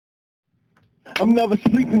I'm never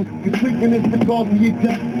sleeping, cause sleeping is the cause of your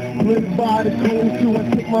death. Live by the cold till I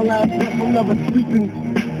take my last breath. I'm never sleeping.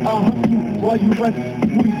 I hustle while you rest.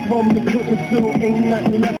 We from the clip still ain't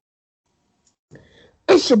nothing left.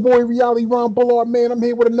 It's your boy Reality Ron Bullard, man. I'm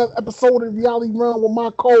here with another episode of Reality Run with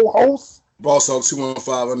my co-host. Boss Hog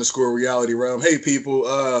 215 _ Reality Realm. Hey people,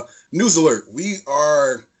 news alert. We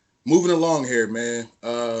are moving along here, man.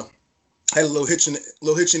 Had a little hitch in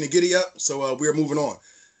the giddy up, so we are moving on.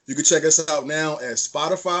 You can check us out now at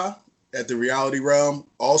Spotify at The Reality Realm.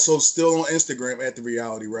 Also still on Instagram at The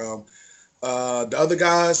Reality Realm. The other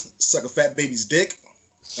guys suck a fat baby's dick.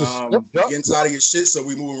 Getting tired of your shit, so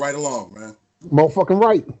we moving right along, man. Motherfucking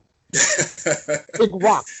right. Big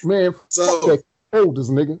rock, man. So, fuck that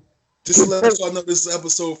oldest nigga. Just to let y'all know, this is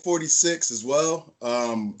episode 46 as well.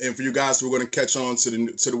 And for you guys who are going to catch on to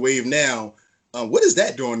the wave now, what is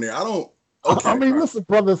that doing there? I don't. Okay, I mean, listen,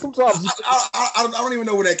 brother. Sometimes I don't even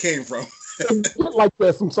know where that came from. like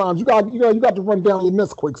that. Sometimes you got to run down your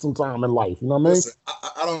Nesquik sometime in life. You know what I mean? Listen,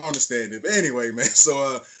 I don't understand it. But anyway, man.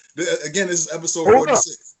 So again, this is episode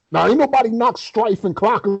 46. Now, ain't nobody knock Strife and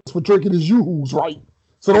Clockers for drinking his Yoo-Hoos, right?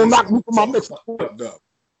 So don't knock me for my mix.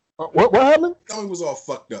 What happened? It was all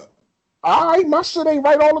fucked up. All right, my shit ain't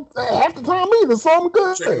right half the time either, so I'm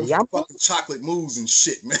good. I'm fucking chocolate mousse and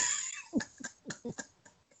shit, man.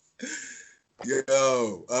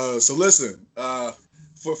 Yo, so listen,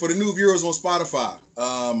 for the new viewers on Spotify,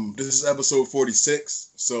 this is episode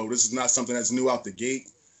 46, so this is not something that's new out the gate.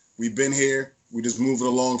 We've been here. We just moving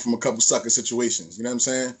along from a couple sucker situations. You know what I'm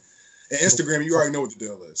saying? And Instagram, you already know what the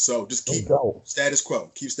deal is. So just keep status quo.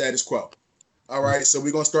 Keep status quo. All right. So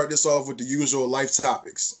we're going to start this off with the usual life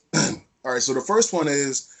topics. All right. So the first one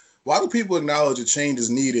is, why do people acknowledge a change is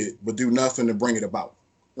needed but do nothing to bring it about?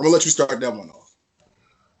 I'm going to let you start that one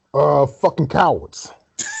off. Fucking cowards.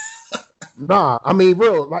 Nah, I mean,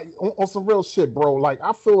 on some real shit, bro. Like,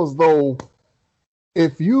 I feel as though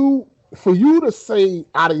for you to say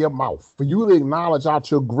out of your mouth, for you to acknowledge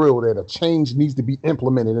out your grill that a change needs to be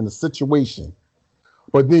implemented in a situation,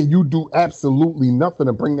 but then you do absolutely nothing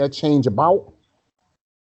to bring that change about,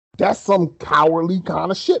 that's some cowardly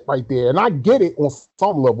kind of shit right there. And I get it on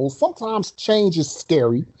some levels. Sometimes change is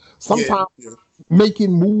scary. Sometimes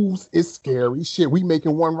making moves is scary. Shit, we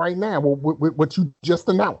making one right now with what you just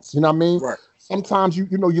announced. You know what I mean? Right. Sometimes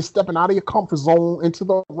you're stepping out of your comfort zone into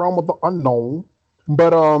the realm of the unknown.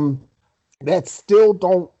 But that still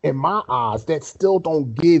don't, in my eyes,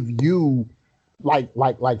 give you like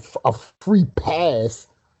a free pass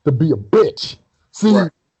to be a bitch. See,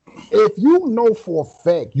 if you know for a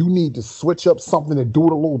fact you need to switch up something and do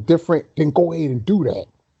it a little different, then go ahead and do that.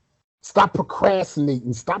 Stop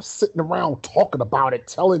procrastinating. Stop sitting around talking about it,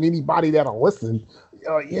 telling anybody that'll listen.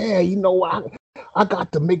 I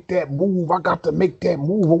got to make that move.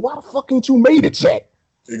 Well, why the fuck ain't you made it yet?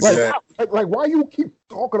 Exactly. Like, why you keep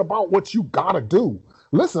talking about what you gotta do?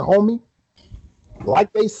 Listen, homie,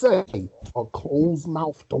 like they say, a closed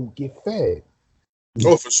mouth don't get fed.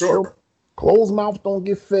 Oh, for sure. Closed mouth don't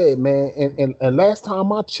get fed, man. And last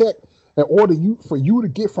time I checked, for you to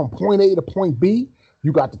get from point A to point B,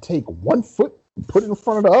 you got to take one foot and put it in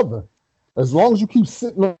front of the other. As long as you keep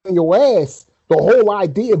sitting on your ass, the whole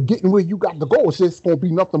idea of getting where you got to go is just gonna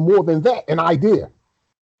be nothing more than that, an idea.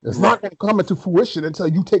 It's not going to come into fruition until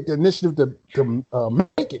you take the initiative to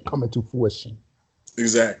make it come into fruition.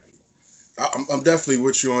 Exactly. I'm definitely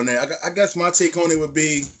with you on that. I guess my take on it would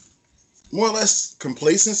be more or less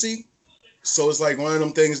complacency. So it's like one of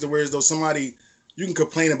them things to where as though somebody, you can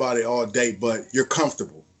complain about it all day, but you're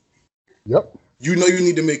comfortable. Yep. You know you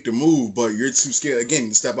need to make the move, but you're too scared, again,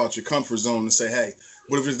 to step out your comfort zone and say, hey,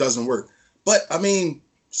 what if it doesn't work? But, I mean,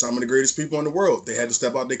 some of the greatest people in the world, they had to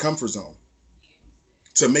step out their comfort zone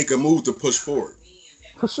to make a move to push forward.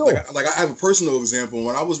 For sure. Like I have a personal example.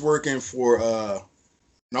 When I was working for, I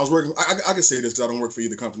can say this because I don't work for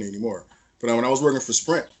either company anymore. But when I was working for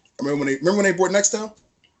Sprint, I remember when they bought Nextel?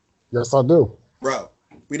 Yes, I do. Bro,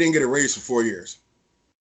 we didn't get a raise for 4 years.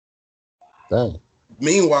 Dang.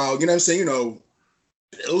 Meanwhile, you know what I'm saying?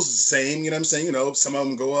 It was the same. You know what I'm saying? Some of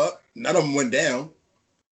them go up, none of them went down.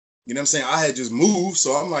 You know what I'm saying? I had just moved,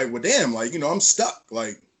 so I'm like, well, damn, I'm stuck.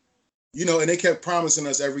 And they kept promising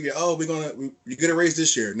us every year, oh, you get a raise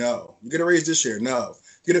this year. No. You get a raise this year. No.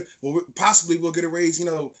 Possibly we'll get a raise,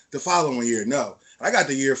 the following year. No. I got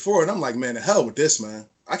the year 4 and I'm like, man, the hell with this, man.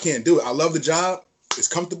 I can't do it. I love the job. It's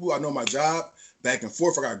comfortable. I know my job back and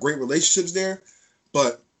forth. I got great relationships there,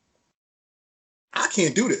 but I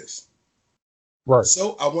can't do this. Right.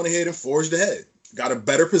 So I went ahead and forged ahead. Got a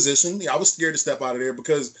better position. I was scared to step out of there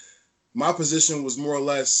because my position was more or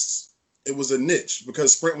less, it was a niche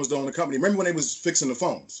because Sprint was the only company. Remember when they was fixing the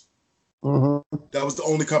phones? That was the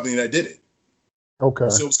only company that did it. Okay.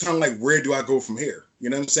 So it was kind of like, where do I go from here? You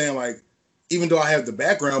know what I'm saying? Like, even though I have the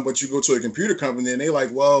background, but you go to a computer company and they like,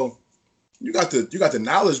 well, you got the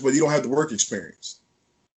knowledge, but you don't have the work experience.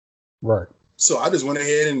 Right. So I just went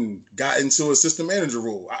ahead and got into a system manager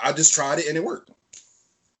role. I just tried it and it worked.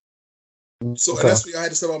 So and that's what I had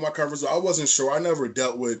to step out my comfort zone. I wasn't sure. I never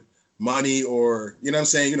dealt with money or, you know what I'm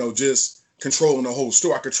saying, just controlling the whole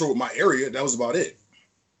store. I controlled my area. That was about it.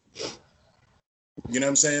 You know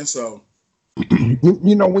what I'm saying? So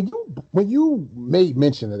when you made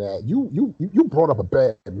mention of that, you brought up a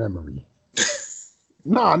bad memory.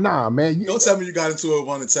 Nah, man. Don't tell me you got into it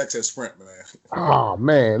on the text at Sprint, man. Oh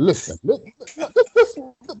man, listen.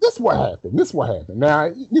 This what happened. This what happened. Now,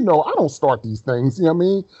 I don't start these things. You know what I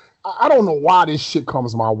mean? I don't know why this shit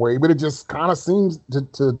comes my way, but it just kind of seems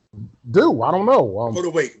to do. I don't know. Hold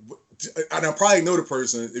on, wait. I probably know the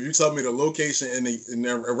person if you tell me the location in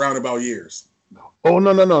the roundabout years. Oh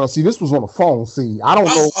no. See, this was on the phone. See, I don't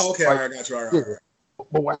know. Oh, okay, I got you. All right.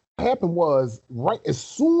 But what happened was, right as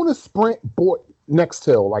soon as Sprint bought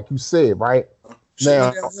Nextel, like you said, right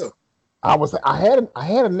now, I had a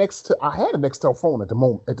Nextel phone at the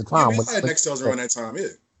time. Yeah, I had Nextels around that time. Yeah.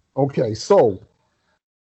 Okay, so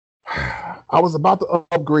I was about to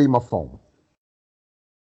upgrade my phone,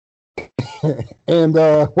 and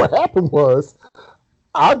what happened was,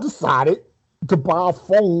 I decided to buy a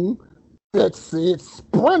phone that said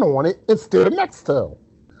Sprint on it instead of Nextel.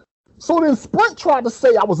 So then Sprint tried to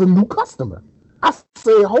say I was a new customer. I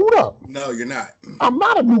said, hold up. No, you're not. I'm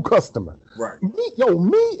not a new customer. Right.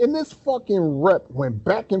 Me and this fucking rep went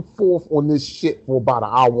back and forth on this shit for about an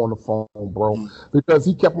hour on the phone, bro. Because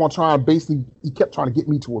he kept trying to get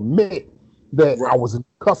me to admit that I was a new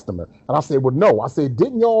customer. And I said, well, no. I said,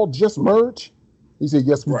 didn't y'all just merge? He said,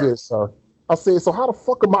 yes, we did, sir. I said, so how the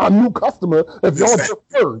fuck am I a new customer if y'all just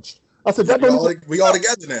merged? I said, we all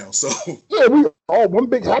together now, so yeah, we all one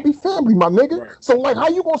big happy family, my nigga. Right. So like, how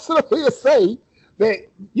you gonna sit up here and say that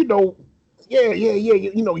you're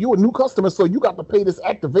a new customer, so you got to pay this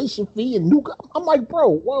activation fee and I'm like, bro,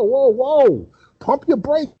 whoa, pump your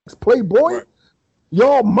brakes, playboy. Right.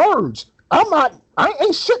 Y'all merged. I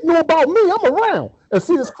ain't shit new about me. I'm around. And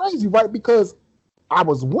see, it's crazy, right? Because I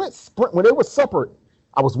was with Sprint when they were separate.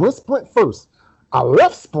 I was with Sprint first. I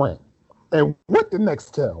left Sprint and went to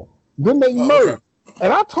Nextel. Then they merged.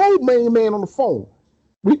 And I told Main Man on the phone,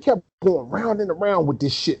 we kept going round and around with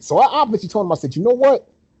this shit. So I obviously told him, I said, you know what?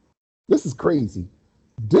 This is crazy.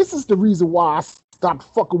 This is the reason why I stopped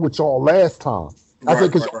fucking with y'all last time. I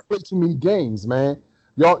said, because y'all play too many games, man.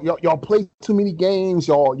 Y'all play too many games.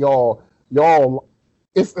 Y'all.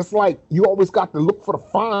 It's like you always got to look for the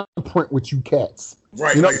fine print with you cats.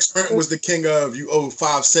 Right. You know? Like Sprint was the king of you owe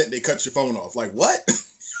 5 cents, they cut your phone off. Like what?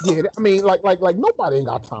 Yeah, I mean, like nobody ain't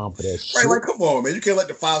got time for that shit. Right, like come on, man, you can't let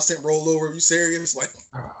the 5 cent roll over. Are you serious? Like,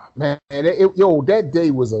 man, that day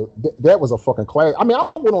was a fucking class. I mean,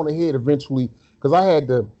 I went on ahead eventually because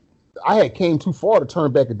I had came too far to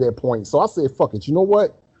turn back at that point. So I said, fuck it. You know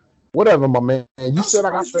what? Whatever, my man. You said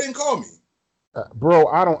you didn't call me, bro.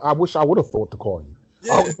 I wish I would have thought to call you.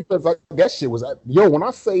 Yeah. Because that shit was when I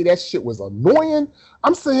say that shit was annoying,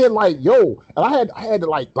 I'm sitting here like and I had to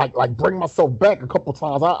like bring myself back a couple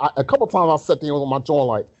times. I sat there on my jaw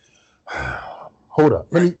like, hold up,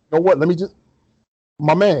 let me just,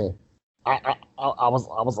 my man, I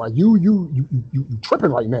was like, you tripping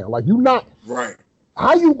right now, like you not right.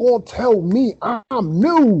 How you gonna tell me I'm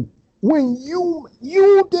new when you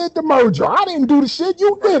did the merger? I didn't do the shit,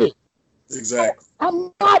 you did it. Exactly.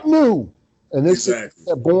 I'm not new. And this shit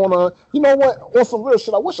kept going on. You know what? On some real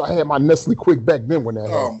shit, I wish I had my Nestle Quick back then when that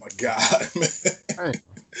happened. Oh my God, man.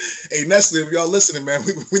 Hey Nestle, if y'all listening, man,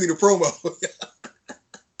 we need a promo.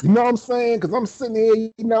 You know what I'm saying? Because I'm sitting here,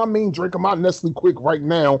 you know what I mean, drinking my Nestle Quick right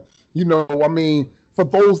now. You know, I mean, for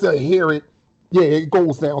those that hear it, yeah, it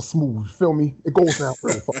goes down smooth. You feel me? It goes down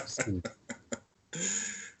real fucking smooth.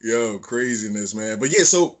 Yo, craziness, man. But yeah,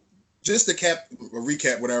 so just to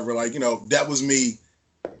recap, whatever, like, you know, that was me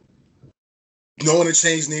knowing a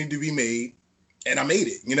change needed to be made, and I made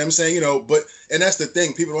it. You know what I'm saying? You know, and that's the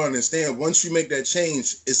thing. People don't understand. Once you make that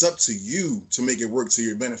change, it's up to you to make it work to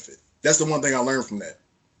your benefit. That's the one thing I learned from that.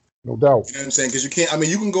 No doubt. You know what I'm saying? Because you can't, I mean,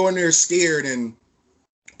 you can go in there scared,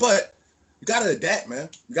 but you got to adapt, man.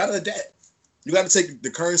 You got to adapt. You got to take the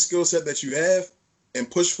current skill set that you have and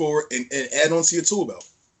push forward and add on to your tool belt.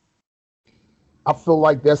 I feel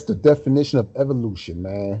like that's the definition of evolution,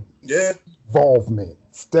 man. Yeah. Evolvement.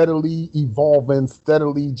 Steadily evolving,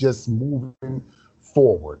 steadily just moving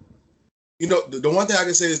forward. You know, the one thing I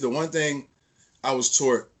can say is the one thing I was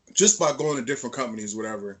taught just by going to different companies,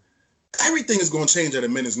 whatever, everything is going to change at a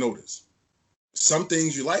minute's notice. some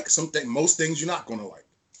things you like, most things you're not gonna like.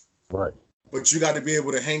 Right. But you got to be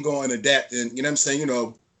able to hang on and adapt, and you know what I'm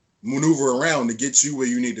saying, maneuver around to get you where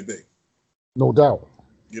you need to be. No doubt.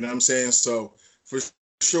 You know what I'm saying? So for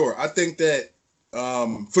sure, I think that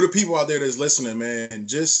for the people out there that's listening, man,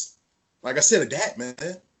 just like I said, adapt, man.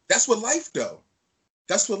 That's what life though.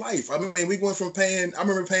 That's what life. I mean, we went from I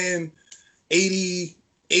remember paying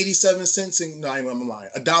 87 cents and I'm lying,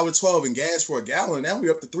 $1.12 in gas for a gallon. Now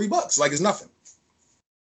we're up to $3. Like it's nothing.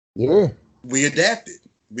 Yeah. We adapted.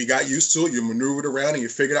 We got used to it. You maneuvered around and you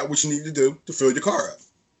figured out what you need to do to fill your car up.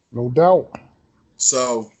 No doubt.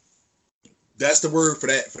 So that's the word for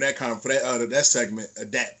that that segment.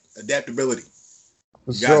 Adaptability.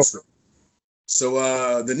 Sure.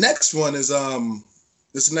 So the next one is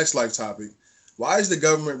this is the next life topic. Why is the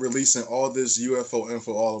government releasing all this UFO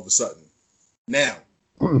info all of a sudden? Now,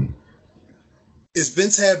 it's been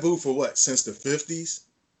taboo for what, since the 50s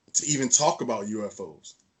to even talk about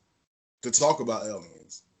UFOs, to talk about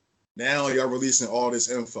aliens. Now y'all releasing all this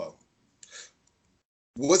info.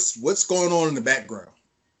 What's going on in the background?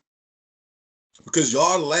 Because y'all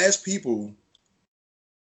are the last people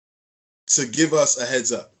to give us a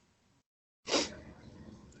heads up.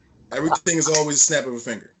 Everything is always a snap of a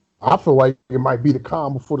finger. I feel like it might be the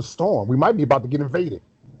calm before the storm. We might be about to get invaded.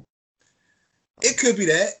 It could be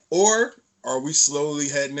that, or are we slowly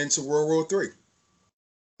heading into World War III?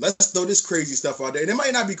 Let's throw this crazy stuff out there. And it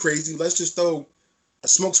might not be crazy. Let's just throw a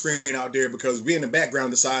smoke screen out there because we in the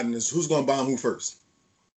background deciding is who's going to bomb who first.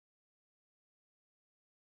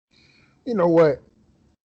 You know what?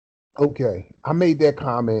 Okay, I made that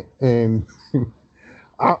comment, and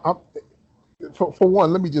for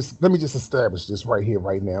one, let me just establish this right here,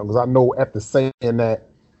 right now, because I know after saying that,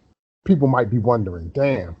 people might be wondering,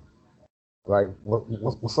 damn, like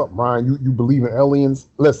what's up, Ryan? You believe in aliens?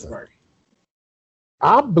 Listen, right.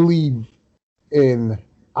 I believe in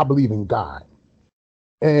God,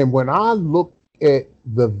 and when I look at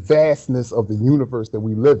the vastness of the universe that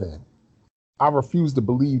we live in, I refuse to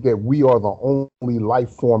believe that we are the only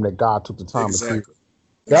life form that God took the time to create.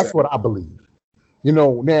 That's what I believe.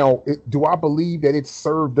 Now, do I believe that it's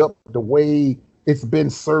served up the way it's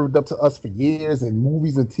been served up to us for years in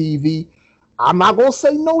movies and TV? I'm not going to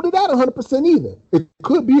say no to that 100% either. It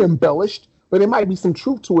could be embellished, but there might be some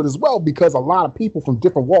truth to it as well, because a lot of people from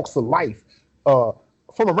different walks of life,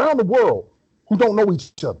 from around the world, who don't know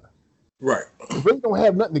each other, right, really don't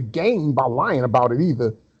have nothing to gain by lying about it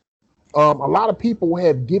either. A lot of people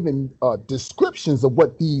have given descriptions of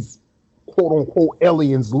what these quote unquote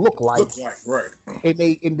aliens look like. Right. And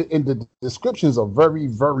the descriptions are very,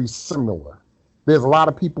 very similar. There's a lot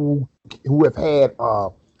of people who have had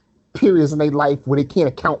periods in their life where they can't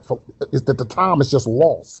account for is that the time is just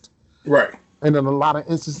lost. Right. And in a lot of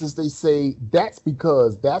instances they say that's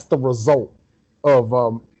because that's the result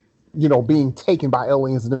of being taken by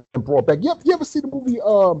aliens and then brought back. You ever see the movie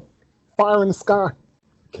Fire in the Sky?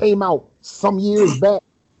 Came out some years back.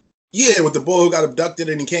 Yeah, with the boy who got abducted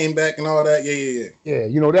and he came back and all that. Yeah.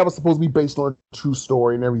 Yeah, that was supposed to be based on a true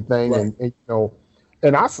story and everything. Right.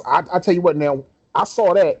 And I tell you what, now I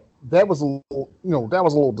saw that. That was a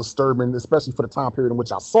little disturbing, especially for the time period in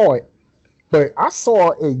which I saw it. But I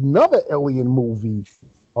saw another alien movie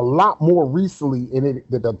a lot more recently, and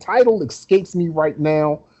the title escapes me right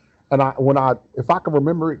now. And if I can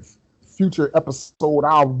remember it, future episode,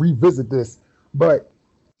 I'll revisit this. But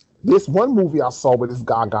this one movie I saw where this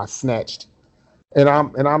guy got snatched, and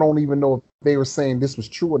I don't even know if they were saying this was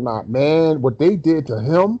true or not. Man, what they did to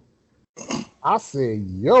him, I said,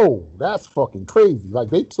 yo, that's fucking crazy. Like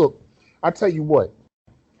I tell you what,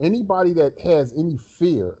 anybody that has any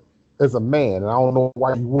fear as a man, and I don't know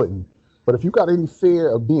why you wouldn't, but if you got any fear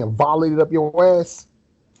of being violated up your ass,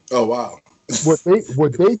 oh wow, what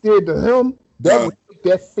they did to him, that would take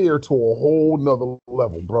that fear to a whole nother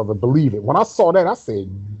level, brother. Believe it. When I saw that, I said,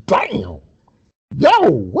 damn, yo,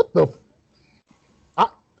 what the?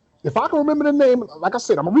 If I can remember the name, like I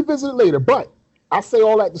said, I'm gonna revisit it later. But I say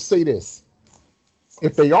all that to say this: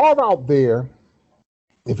 if they are out there,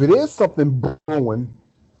 if it is something brewing,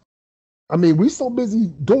 I mean, we so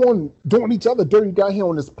busy doing each other dirty down here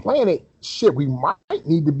on this planet. Shit, we might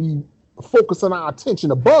need to be focusing our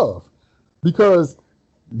attention above, because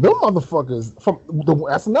them motherfuckers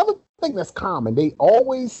that's another thing that's common. They are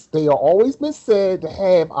always been said to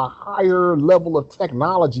have a higher level of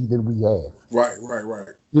technology than we have. Right.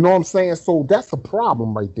 You know what I'm saying? So that's a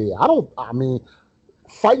problem right there.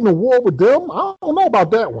 Fighting a war with them, I don't know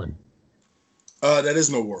about that one. That is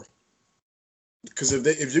no war. Because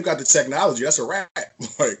if you got the technology, that's a wrap.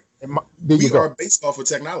 Like we are based off of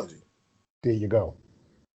technology. There you go.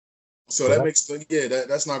 So that makes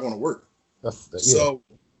that's not going to work. So,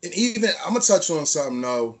 and even I'm gonna touch on something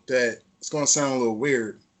though that it's gonna sound a little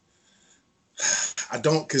weird. I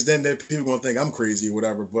don't, because then people gonna think I'm crazy or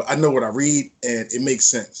whatever. But I know what I read, and it makes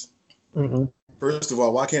sense. Mm-hmm. First of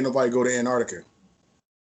all, why can't nobody go to Antarctica?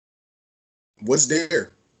 What's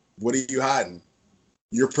there? What are you hiding?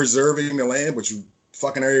 You're preserving the land, but you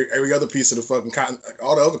fucking every other piece of the fucking continent,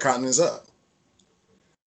 all the other continents up.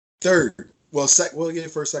 Third, for a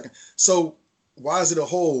second. So why is it a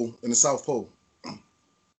hole in the South Pole?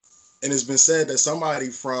 And it's been said that somebody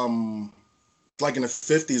from like in the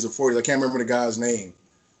 50s or 40s, I can't remember the guy's name,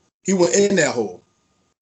 he went in that hole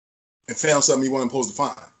and found something he wasn't supposed to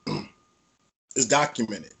find. It's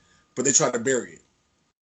documented, but they tried to bury it.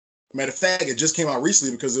 Matter of fact, it just came out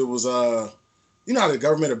recently because it was you know how the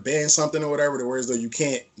government had banned something or whatever, whereas though you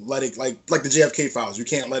can't let it like the JFK files, you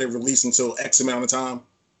can't let it release until X amount of time.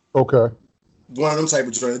 Okay. One of them type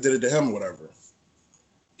of joint did it to him or whatever.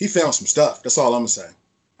 He found some stuff. That's all I'm gonna say.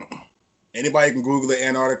 Anybody can Google it,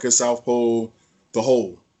 Antarctica, South Pole, the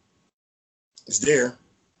hole. It's there.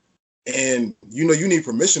 And you know you need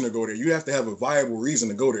permission to go there. You have to have a viable reason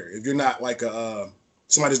to go there. If you're not like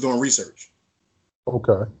somebody's doing research.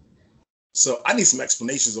 Okay. So I need some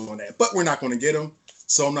explanations on that, but we're not going to get them.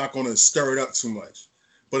 So I'm not going to stir it up too much.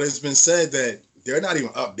 But it's been said that they're not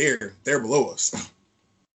even up there; they're below us.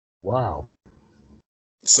 Wow.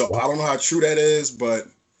 So I don't know how true that is, but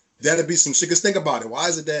that'd be some shit. Because think about it. Why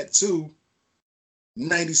is it that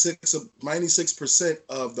 96%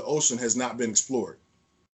 of the ocean has not been explored?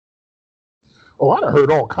 Oh, I done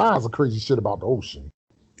heard all kinds of crazy shit about the ocean.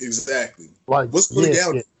 Exactly. Like what's really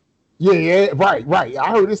down? Yeah, right. I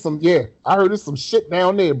heard there's some shit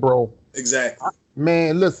down there, bro. Exactly.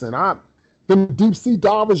 Man, listen, them deep sea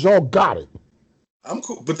divers, y'all got it. I'm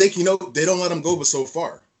cool, but they don't let them go but so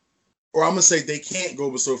far. Or I'm gonna say they can't go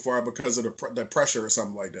but so far because of the pressure or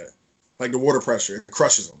something like that, like the water pressure, it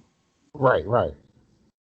crushes them. Right.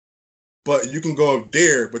 But you can go up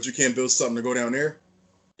there, but you can't build something to go down there.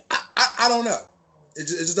 I don't know. It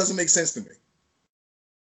just doesn't make sense to me.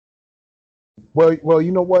 Well,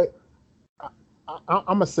 you know what? I'm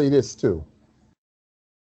gonna say this too.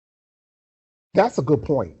 That's a good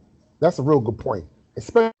point. That's a real good point.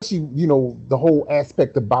 Especially, you know, the whole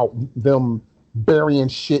aspect about them burying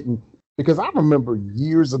shit. Because I remember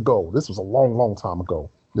years ago, this was a long, long time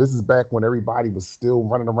ago. This is back when everybody was still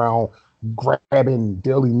running around grabbing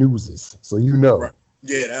daily newses. So you know. Right.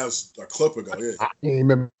 Yeah, that was a clip ago. Yeah. I can't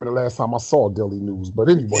remember the last time I saw Daily News, but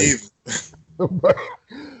anyway.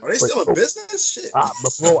 Are they still in business? Shit. But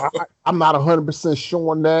bro, I'm not 100%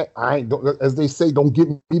 sure on that. I ain't, as they say, don't get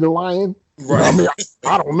me the lion. Right. I mean,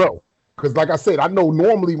 I don't know. Because like I said, I know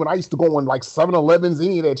normally when I used to go on like 7-Elevens,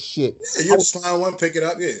 any of that shit. Yeah, you just find one, pick it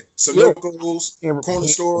up. Yeah. Sunoco's, corner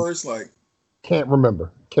stores, like. Can't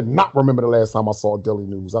remember. Cannot remember the last time I saw Daily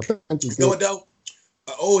News. I think you know what though?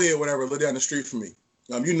 An old head, whatever, lived down the street from me.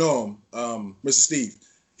 You know him, Mr. Steve.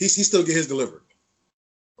 He still get his delivered.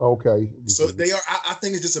 Okay. So they are. I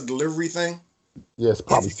think it's just a delivery thing. Yes,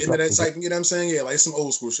 probably. Into that type, you know what I'm saying? Yeah, like some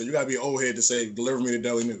old school shit. You gotta be an old head to say, "Deliver me the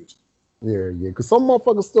Daily News." Yeah, because some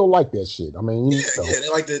motherfuckers still like that shit. I mean, yeah, they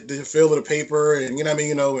like the feel of the paper, and you know what I mean,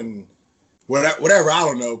 you know, and whatever. I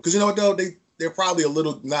don't know, because you know what though, they're probably a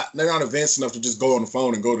little they're not advanced enough to just go on the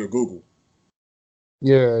phone and go to Google.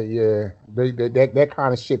 Yeah. They that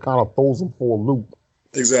kind of shit kind of throws them for a loop.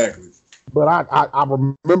 Exactly. But I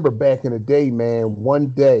remember back in the day, man. One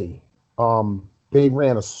day, they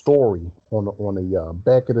ran a story on the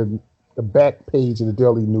back of the back page of the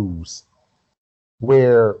Daily News,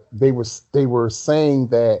 where they were saying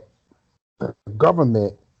that the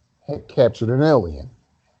government had captured an alien.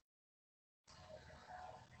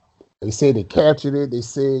 They said they captured it. They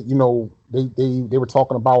said, you know, they were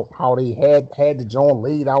talking about how they had the John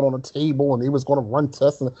laid out on the table and they was going to run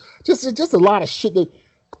tests and just a lot of shit.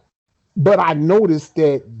 But I noticed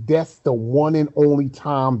that that's the one and only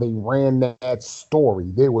time they ran that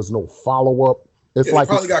story. There was no follow up. It's like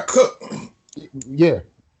they probably got cooked. Yeah,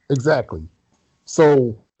 exactly.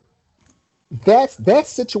 So that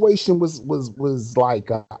situation was like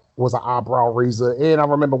was an eyebrow raiser. And I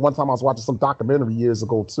remember one time I was watching some documentary years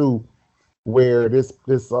ago too, where this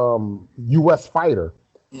U.S. fighter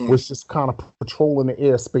was just kind of patrolling the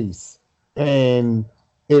airspace, and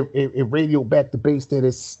it radioed back to base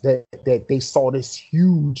that they saw this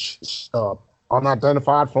huge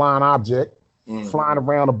unidentified flying object flying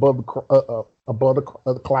around above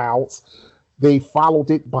the clouds. They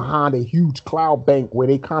followed it behind a huge cloud bank where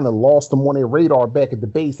they kind of lost them on their radar back at the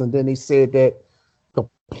base, and then they said that the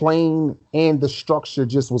plane and the structure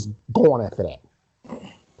just was gone after that.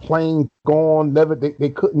 plane gone. Never they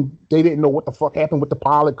couldn't. They didn't know what the fuck happened with the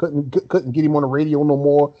pilot. Couldn't get him on the radio no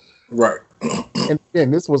more. Right. And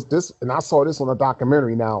again, and I saw this on a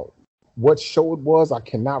documentary. Now, what show it was, I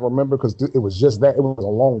cannot remember because it was just that. It was a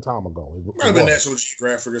long time ago. It might have been National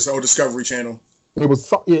Geographic or Discovery Channel. It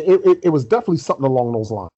was it was definitely something along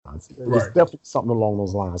those lines. It was definitely something along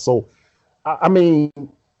those lines. So, I mean,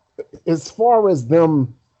 as far as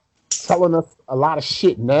them telling us a lot of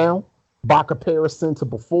shit now by comparison to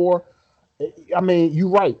before, I mean, you're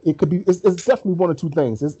right. It could be. It's definitely one of two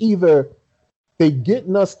things. It's either they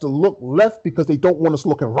getting us to look left because they don't want us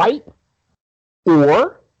looking right,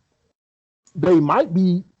 or they might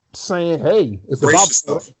be saying, "Hey, it's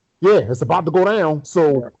it's about to go down.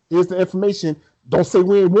 So here's the information. Don't say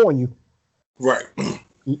we ain't warn you." Right.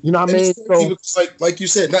 You know what I mean? So, like you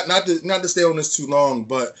said, not to stay on this too long,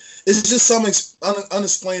 but it's just some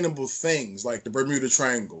unexplainable things like the Bermuda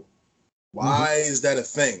Triangle. Why is that a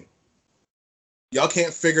thing? Y'all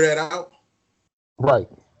can't figure that out? Right.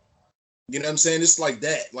 You know what I'm saying? It's like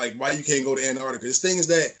that. Like, why you can't go to Antarctica? This thing is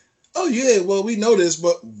that, oh yeah, well, we know this,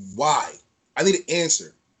 but why? I need an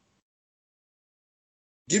answer.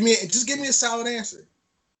 Give me a solid answer.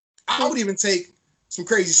 I would even take some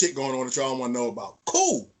crazy shit going on that y'all want to know about.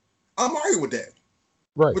 Cool. I'm alright with that.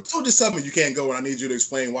 Right. But don't just tell me you can't go and I need you to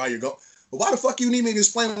explain why you're going. But why the fuck you need me to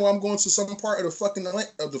explain why I'm going to some part of the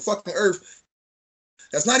fucking earth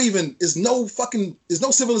that's not even, there's no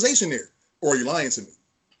civilization there? Or are you lying to me?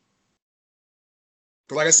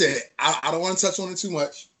 Because like I said, I don't want to touch on it too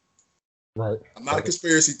much. Right. I'm not a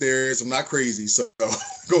conspiracy theorist. I'm not crazy. So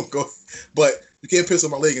go. But you can't piss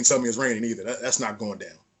on my leg and tell me it's raining either. That's not going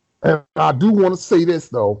down. And I do want to say this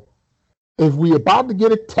though. If we about to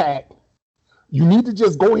get attacked, you need to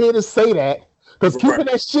just go ahead and say that. Because keeping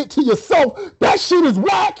that shit to yourself, that shit is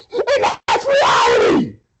whack, and that's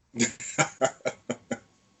reality.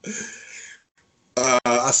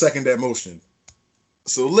 I second that motion.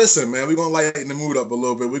 So listen, man, we're gonna lighten the mood up a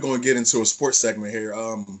little bit. We're gonna get into a sports segment here.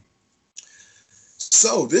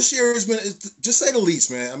 So this year has been, just say the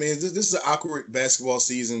least, man. I mean, this is an awkward basketball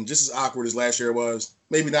season, just as awkward as last year was.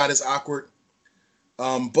 Maybe not as awkward.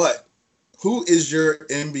 But who is your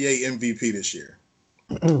NBA MVP this year?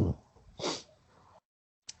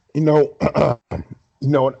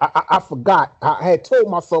 I forgot. I had told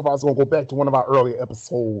myself I was going to go back to one of our earlier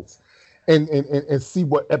episodes and see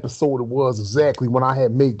what episode it was exactly when I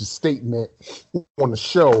had made the statement on the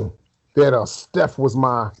show that Steph was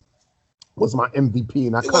my MVP,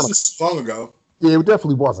 and it wasn't so long ago. Yeah, it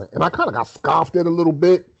definitely wasn't, and I kind of got scoffed at a little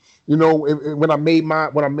bit, when I made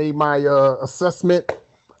my assessment.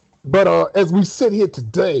 But as we sit here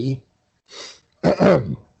today,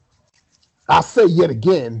 I say yet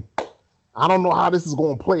again, I don't know how this is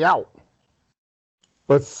going to play out,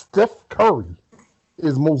 but Steph Curry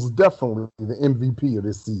is most definitely the MVP of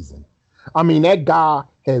this season. I mean, that guy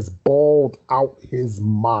has balled out his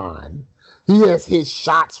mind. He has hit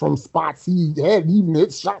shots from spots he hadn't even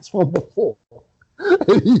hit shots from before.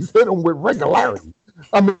 He's hit them with regularity.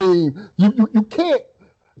 I mean, you can't.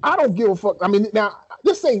 I don't give a fuck. I mean, now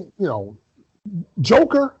this ain't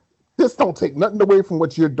Joker. This don't take nothing away from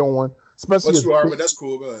what you're doing, especially. But you are, but that's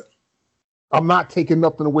cool. Go ahead. I'm not taking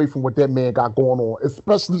nothing away from what that man got going on,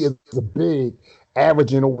 especially as a big,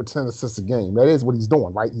 averaging over 10 assists a game. That is what he's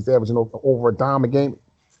doing, right? He's averaging over a dime a game.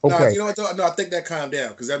 Okay. No, you know what? No, I think that calmed down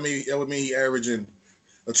because that would mean he averaging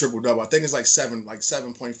a triple double. I think it's like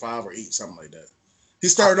 7.5 or 8, something like that. He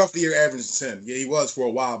started off the year averaging 10. Yeah, he was for a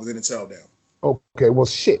while, but then it tailed down. Okay, well,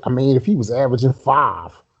 shit. I mean, if he was averaging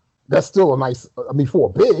 5, that's still a nice. I mean, for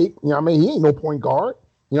a big, he ain't no point guard.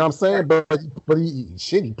 You know what I'm saying? But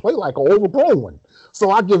he played like an overgrown one. So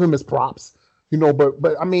I give him his props.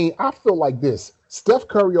 But I mean, I feel like this. Steph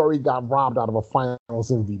Curry already got robbed out of a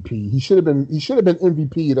Finals MVP. He should have been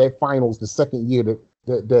MVP of that Finals the second year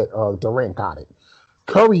that Durant got it.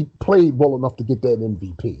 Curry played well enough to get that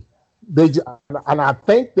MVP. And I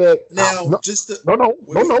think that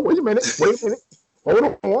wait a minute.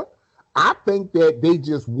 Hold on. I think that they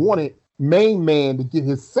just wanted main man to get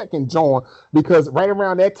his second John because right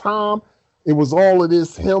around that time it was all of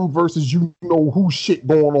this him versus who shit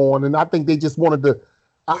going on, and I think they just wanted to.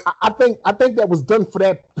 I think that was done for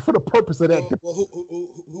the purpose of that. Well,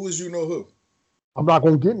 who is who? I'm not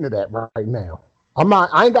gonna get into that right now.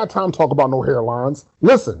 I ain't got time to talk about no hairlines.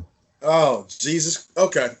 Listen. Oh Jesus.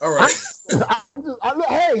 Okay. All right.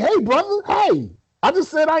 Hey, brother. Hey, I just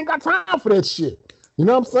said I ain't got time for that shit. You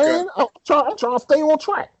know what I'm saying? Okay. I'm trying to stay on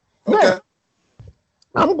track. Okay. Now,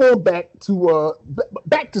 I'm going back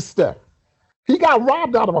to Steph. He got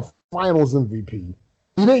robbed out of a Finals MVP.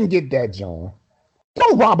 He didn't get that, John.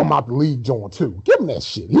 Don't rob him out the league, John, too. Give him that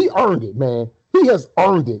shit. He earned it, man. He has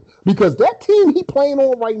earned it. Because that team he playing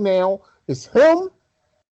on right now is him,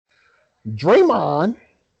 Draymond,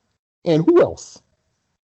 and who else?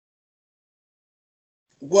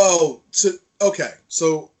 Well, okay.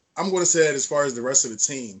 So I'm going to say that as far as the rest of the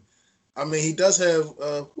team. I mean, he does have,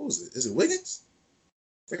 who is it? Is it Wiggins?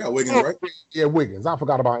 They got Wiggins, right? Yeah, Wiggins. I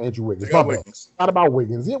forgot about Andrew Wiggins. They got Wiggins. Forgot about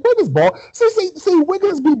Wiggins. Yeah, Wiggins ball. See,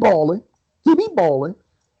 Wiggins be balling. He be balling.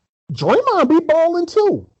 Draymond be balling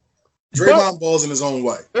too. Draymond balls in his own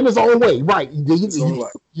way. In his own way, right. His own way.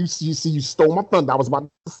 You stole my thunder. I was about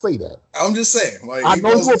to say that. I'm just saying. Like, I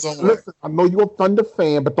know you're a Thunder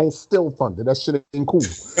fan, but don't steal thunder. That shit ain't cool.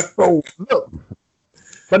 So, look.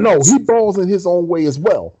 But no, he balls in his own way as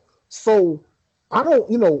well. So, I don't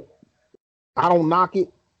knock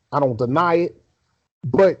it. I don't deny it.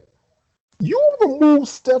 But you remove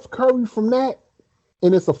Steph Curry from that,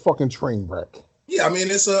 and it's a fucking train wreck. Yeah, I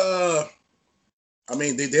mean, it's a...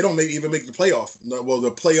 they don't even make the playoff. Well,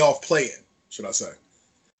 the playoff play-in, should I say.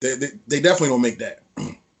 They definitely don't make that.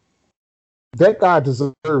 That guy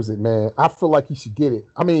deserves it, man. I feel like he should get it.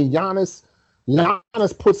 I mean, Giannis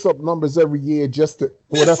puts up numbers every year just to...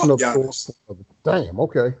 Well, that's no... Damn,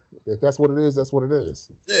 okay. If that's what it is, that's what it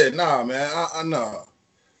is. Yeah, nah, man.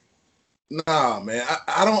 Nah, man.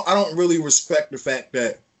 I don't really respect the fact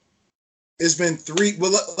that it's been 3...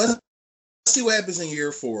 Well, let's see what happens in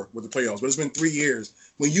year 4 with the playoffs. But it's been 3 years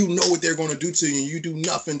when you know what they're going to do to you and you do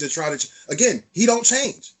nothing to try to... Again, he don't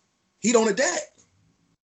change. He don't adapt.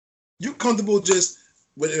 You comfortable just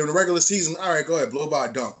with in the regular season, all right, go ahead, blow by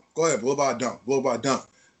a dunk. Go ahead, blow by a dunk, blow by a dunk.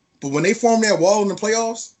 But when they form that wall in the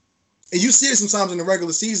playoffs, and you see it sometimes in the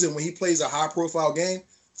regular season when he plays a high-profile game,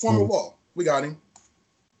 form a wall. We got him.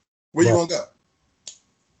 Where you going to go?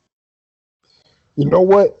 You know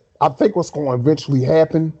what? I think what's going to eventually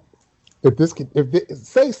happen...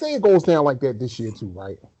 Say it goes down like that this year too,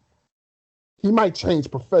 right? He might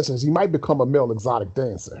change professions. He might become a male exotic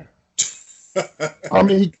dancer. I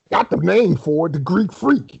mean, he got the name for it, the Greek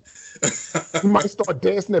Freak. He might start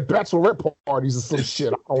dancing at bachelorette parties or some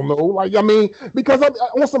shit. I don't know. Like, I mean, because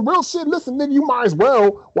on some real shit, listen, nigga, you might as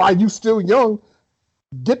well, while you still young,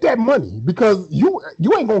 get that money because you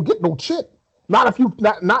ain't gonna get no chick. Not if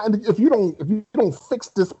you don't fix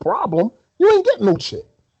this problem, you ain't getting no chick.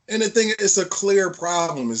 And the thing, it's a clear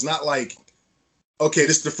problem. It's not like, okay,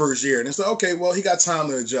 this is the first year. And it's like, okay, well, he got time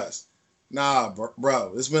to adjust. Nah,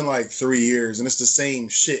 bro, it's been like 3 years and it's the same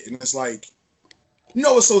shit. And it's like, you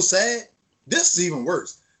know what's so sad? This is even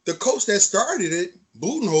worse. The coach that started it,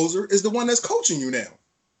 Budenholzer, is the one that's coaching you now.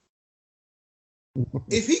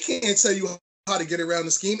 If he can't tell you how to get around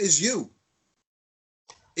the scheme, it's you.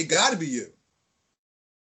 It got to be you.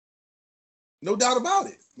 No doubt about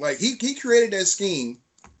it. Like, he created that scheme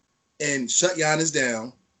and shut Giannis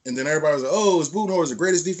down, and then everybody was like, oh, it's Budenholzer, the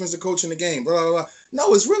greatest defensive coach in the game, blah, blah, blah.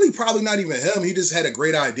 No, it's really probably not even him. He just had a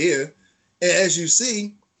great idea. And as you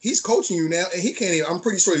see, he's coaching you now, and he can't even, I'm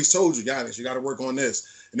pretty sure he's told you, Giannis, you got to work on this,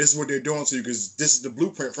 and this is what they're doing to you, because this is the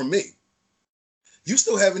blueprint from me. You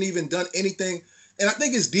still haven't even done anything, and I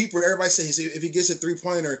think it's deeper. Everybody says if he gets a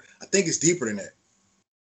three-pointer, I think it's deeper than that.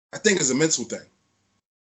 I think it's a mental thing.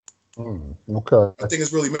 Okay. I think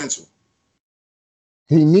it's really mental.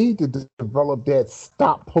 He needed to develop that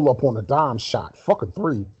stop pull up on a dime shot, fucking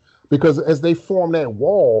three. Because as they form that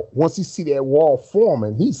wall, once you see that wall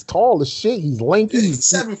forming, he's tall as shit. He's lanky. Yeah, he's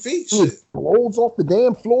 7 feet. He blows off the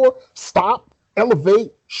damn floor. Stop,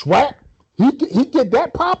 elevate, swap. He get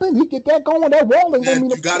that popping. He get that going. That wall ain't gonna mean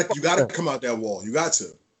you gotta come out that wall. You got to.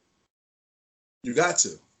 You got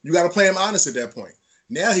to play him honest at that point.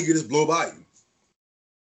 Now he can just blow by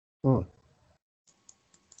you.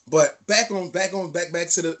 But back to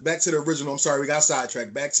the original. I'm sorry, we got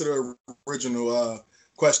sidetracked. Back to the original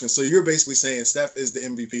question. So you're basically saying Steph is the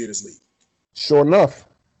MVP of this league. Sure enough.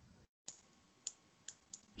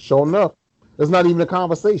 It's not even a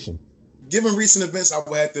conversation. Given recent events, I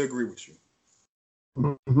would have to agree with you.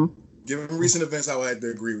 Mm-hmm. Given recent events, I would have to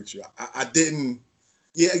agree with you. I didn't.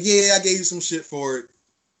 Yeah, I gave you some shit for it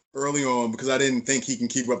early on because I didn't think he can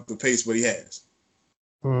keep up the pace, but he has.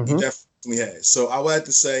 Mm-hmm. He definitely has. So I would have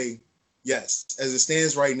to say yes, as it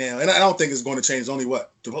stands right now, and I don't think it's going to change. Only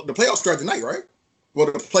what the playoffs start tonight, right? Well,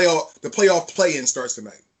 the playoff play-in starts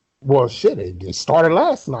tonight. Well, shit, it started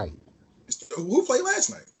last night. Who played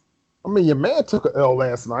last night? I mean, your man took an L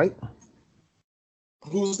last night.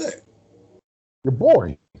 Who was that? Your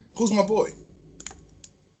boy. Who's my boy?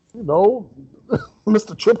 You know,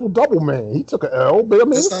 Mr. Triple Double Man. He took an L, but I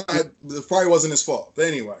mean, it probably wasn't his fault. But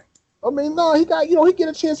anyway, I mean, no, he got he get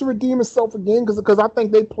a chance to redeem himself again because I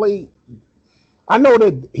think they played. I know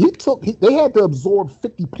that they had to absorb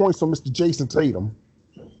 50 points from Mr. Jason Tatum.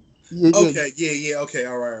 Okay, okay,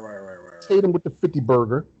 all right. Tatum with the 50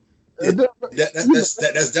 burger. Yeah,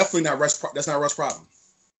 that's definitely not Russ. That's not Russ' problem.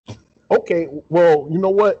 Okay, well, you know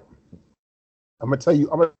what? I'm gonna tell you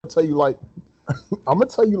like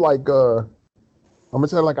our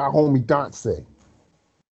homie Dante say.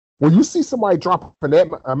 When you see somebody dropping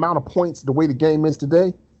that amount of points the way the game is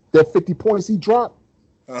today, that 50 points he dropped,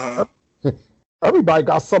 everybody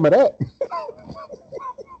got some of that.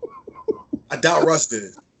 I doubt Russ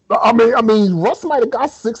did. I mean, Russ might have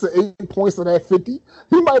got 6 or 8 points of that 50.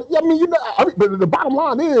 He might. I mean, but the bottom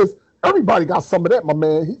line is everybody got some of that, my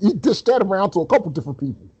man. He dished that around to a couple different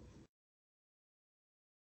people.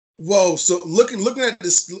 Whoa! So looking at the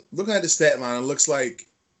stat line, it looks like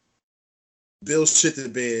Bill shit the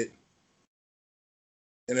bed,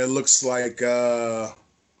 and it looks like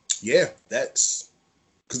that's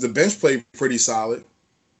because the bench played pretty solid.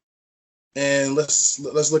 And let's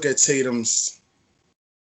look at Tatum's.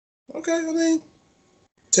 Okay, I mean,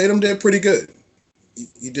 Tatum did pretty good.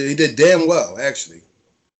 He did damn well, actually.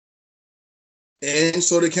 And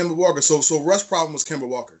so did Kemba Walker. So Russ' problem was Kemba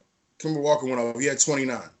Walker. Kemba Walker went off. He had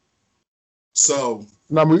 29. So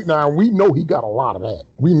now we know he got a lot of that.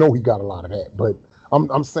 But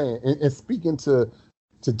I'm saying, and speaking to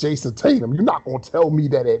Jason Tatum, you're not gonna tell me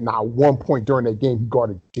that at not one point during that game he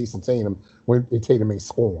guarded Jason Tatum when Tatum ain't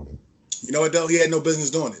scoring him. You know what though? He had no business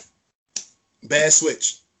doing it. Bad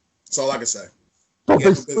switch. That's all I can say. Don't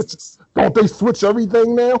they switch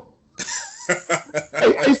everything now? hey,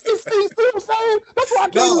 see what I'm saying? That's why I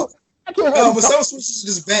can't. No, but some switches are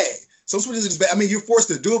just bad. Some switches are just bad. I mean, you're forced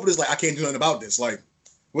to do it, but it's like I can't do nothing about this. Like,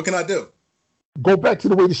 what can I do? Go back to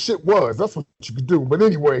the way the shit was. That's what you could do. But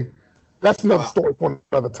anyway, that's another story for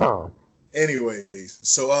another time. Anyways,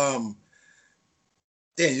 so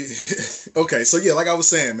okay, so yeah, like I was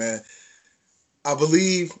saying, man, I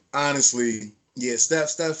believe honestly, yeah,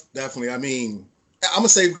 Steph definitely. I mean, I'm gonna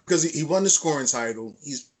say because he won the scoring title,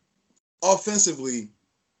 he's offensively,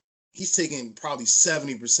 he's taking probably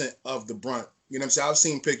 70% of the brunt. You know what I'm saying? I've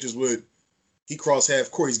seen pictures with he crossed half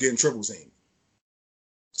court, he's getting triple team.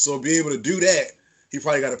 So be able to do that, he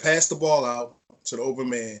probably got to pass the ball out to the open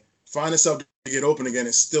man, find himself to get open again,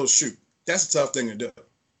 and still shoot. That's a tough thing to do.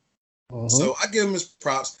 So I give him his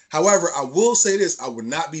props. However, I will say this: I would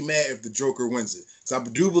not be mad if the Joker wins it. So I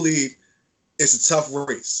do believe it's a tough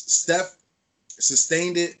race. Steph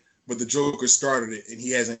sustained it, but the Joker started it, and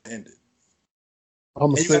he hasn't ended.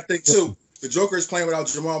 And you got to think too, the Joker is playing without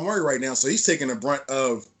Jamal Murray right now, so he's taking the brunt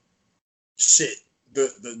of shit.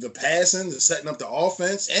 The passing, the setting up the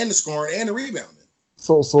offense, and the scoring and the rebounding.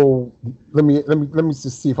 So let me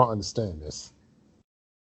just see if I understand this.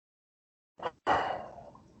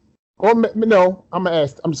 Or no, I'm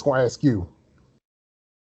just gonna ask you.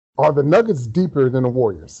 Are the Nuggets deeper than the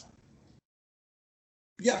Warriors?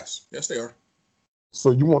 Yes, they are.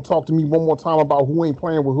 So you want to talk to me one more time about who ain't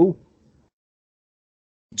playing with who?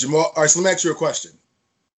 Jamal. All right, so let me ask you a question.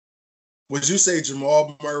 Would you say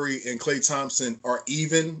Jamal Murray and Klay Thompson are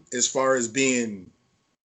even as far as being,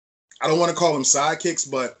 I don't want to call them sidekicks,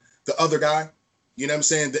 but the other guy, you know what I'm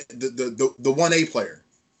saying? The 1A player.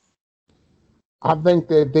 I think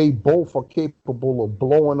that they both are capable of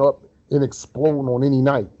blowing up and exploding on any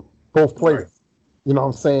night. Both players. Right. You know what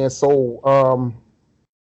I'm saying? So,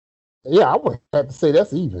 yeah, I would have to say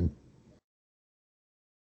that's even.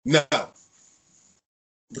 No.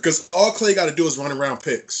 Because all Klay got to do is run around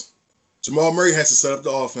picks. Jamal Murray has to set up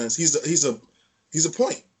the offense. He's a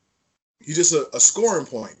point. He's just a scoring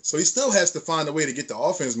point. So he still has to find a way to get the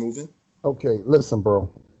offense moving. Okay, listen, bro.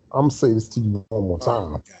 I'm gonna say this to you one more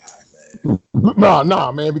time. Oh my God, man.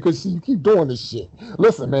 nah, man, because you keep doing this shit.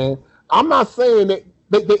 Listen, man. I'm not saying that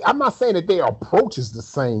their approach is the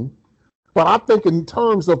same, but I think in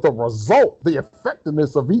terms of the result, the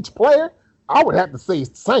effectiveness of each player, I would have to say it's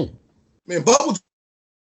the same. Man, Bubble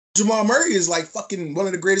Jamal Murray is like fucking one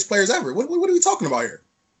of the greatest players ever. What are we talking about here?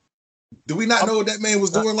 Do we not know what that man was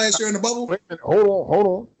doing last year in the bubble? Wait a minute.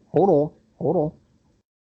 Hold on.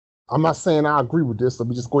 I'm not saying I agree with this. Let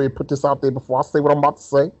me just go ahead and put this out there before I say what I'm about to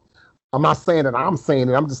say. I'm not saying that I'm saying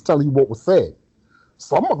it. I'm just telling you what was said.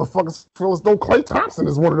 Some motherfuckers feel as though Klay Thompson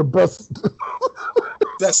is one of the best.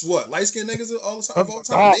 That's what? Light-skinned niggas of all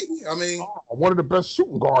time? Maybe. I mean, one of the best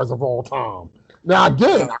shooting guards of all time. Now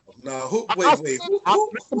again, who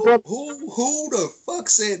the fuck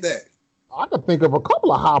said that? I could think of a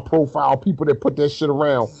couple of high-profile people that put that shit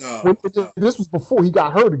around. This was before he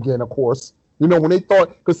got hurt again, of course. You know, when they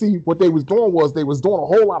thought, because see, what they was doing was they was doing a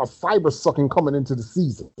whole lot of cyber sucking coming into the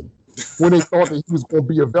season when they thought that he was going to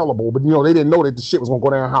be available. But, you know, they didn't know that the shit was going to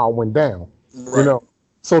go down how it went down. Right. You know.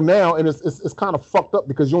 So now, and it's kind of fucked up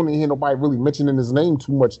because you don't hear nobody really mentioning his name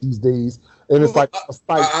too much these days, and it's like out of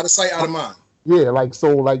sight, out of mind. Yeah, like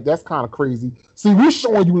so, like that's kind of crazy. See, we're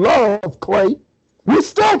showing you love, Clay. We're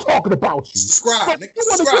still talking about you. Subscribe, So nigga. you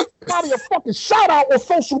want to Subscribe. give somebody a fucking shout out on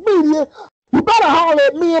social media? You better holler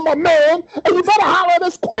at me and my man, and you better holler at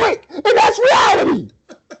us quick, and that's reality.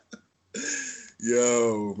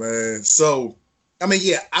 Yo, man. So, I mean,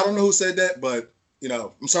 yeah, I don't know who said that, but you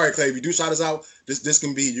know, I'm sorry, Clay. If you do shout us out, this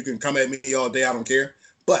can be. You can come at me all day. I don't care.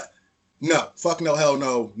 But no, fuck no, hell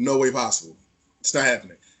no, no way possible. It's not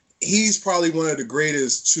happening. He's probably one of the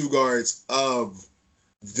greatest two guards of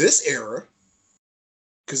this era,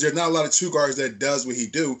 because there's not a lot of two guards that does what he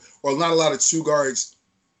do, or not a lot of two guards.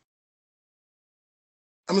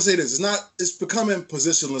 I'm gonna say this: it's becoming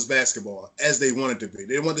positionless basketball as they want it to be.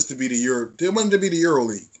 They want this to be the Euro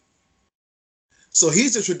League. So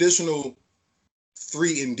he's a traditional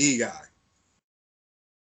 3-and-D guy.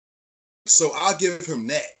 So I'll give him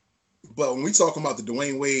that. But when we talking about the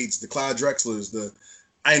Dwayne Wades, the Clyde Drexlers,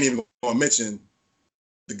 I ain't even gonna mention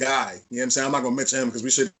the guy. You know what I'm saying? I'm not gonna mention him because we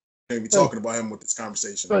shouldn't be talking about him with this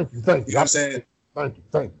conversation. Thank you. You know what I'm saying? Thank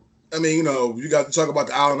you. I mean, you know, you got to talk about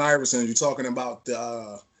the Allen Iversons. You're talking about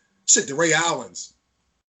the Ray Allens,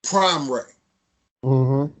 Prime Ray.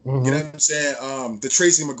 Mm-hmm. You know what I'm saying? The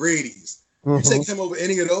Tracy McGrady's. You take him over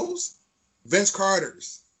any of those? Vince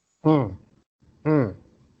Carter's. There's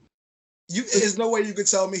no way you could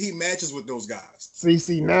tell me he matches with those guys.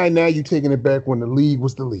 See, now you taking it back when the league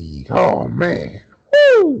was the league. Oh man.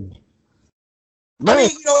 Woo! Man. I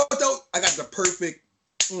mean, you know what though? I got the perfect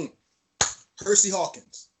Hersey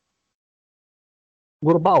Hawkins.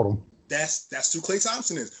 What about him? That's who Klay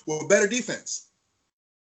Thompson is. Well, better defense.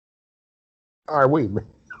 All right, wait a minute.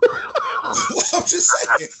 Well, I'm just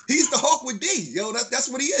saying, he's the Hawk with D. Yo, that's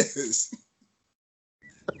what he is.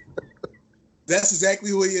 That's exactly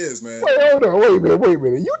who he is, man. Wait a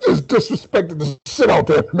minute. You just disrespected the shit out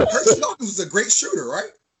there, man. Hersey Hawkins is a great shooter, right?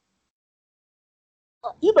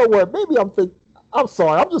 You know what? Maybe I'm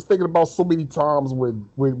sorry. I'm just thinking about so many times when.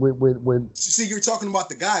 See, you're talking about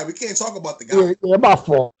the guy. We can't talk about the guy. Yeah, my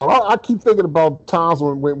fault. I keep thinking about times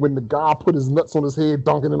when the guy put his nuts on his head,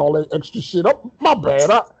 dunking and all that extra shit. My bad.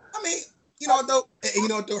 I mean, you know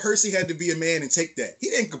though, Hersey had to be a man and take that. He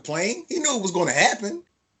didn't complain. He knew it was going to happen.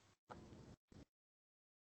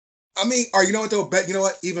 I mean, or you know what though? You know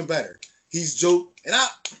what? Even better. He's Joe, and I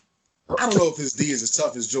don't know if his D is as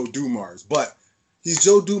tough as Joe Dumars, but he's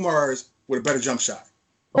Joe Dumars with a better jump shot.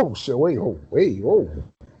 Oh shit! Whoa!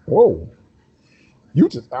 You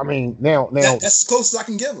just, I mean, now that's as close as I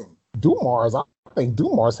can give him. Dumars, I think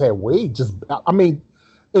Dumars had way just. I mean,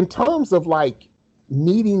 in terms of like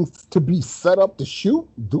needing to be set up to shoot,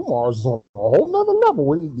 Dumars is on a whole nother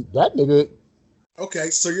level. That nigga. Okay,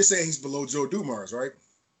 so you're saying he's below Joe Dumars, right?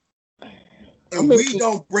 And we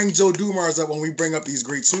don't bring Joe Dumars up when we bring up these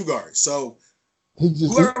great two guards. So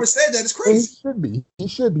whoever said that is crazy. He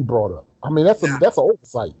should be brought up. I mean, that's an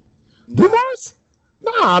oversight. Dumars?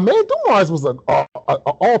 Nah, man. Dumars was an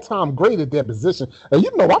all-time great at that position. And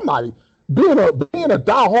you know, I'm not being a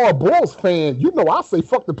diehard Bulls fan. You know, I say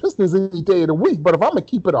fuck the Pistons any day of the week. But if I'm gonna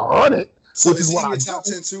keep it 100, so is he in your top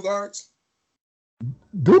 10 two guards?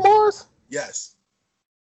 Dumars? Yes.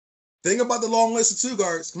 Think about the long list of two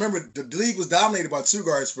guards. Remember, the league was dominated by two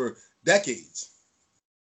guards for decades.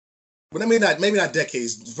 But maybe not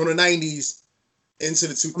decades. From the 90s into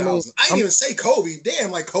the 2000s. I didn't even say Kobe. Damn,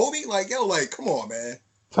 like Kobe? Like, yo, like, come on, man.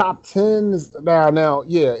 Top 10 is now,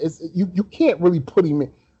 yeah. You can't really put him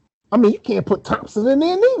in. I mean, you can't put Thompson in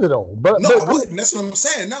there neither, though. But I wouldn't. That's what I'm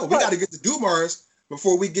saying. No, we got to get to Dumars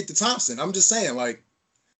before we get to Thompson. I'm just saying, like,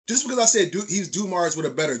 just because I said he's Dumars with a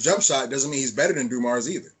better jump shot doesn't mean he's better than Dumars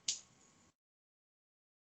either.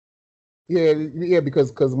 Yeah,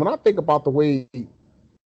 because when I think about the way,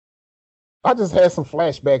 I just had some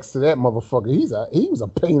flashbacks to that motherfucker. He was a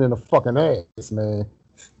pain in the fucking ass, man.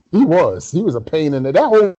 He was a pain in that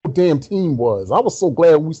whole damn team was. I was so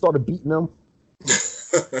glad when we started beating them.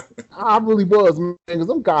 I really was, man, because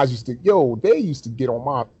them guys used to get on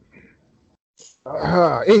my.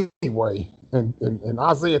 Anyway, and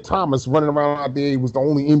Isaiah Thomas running around out there, he was the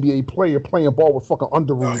only NBA player playing ball with fucking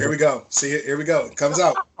underoos. Oh, here we go. See it. Here we go. It comes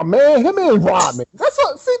out. Man, him and Rodman.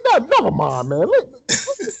 Never mind, man.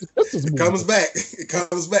 Let's just it comes back. It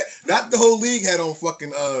comes back. Not the whole league had on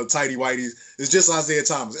fucking tighty whities. It's just Isaiah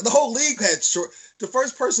Thomas. And the whole league had short. The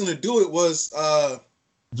first person to do it was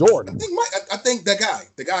Jordan. I think that guy.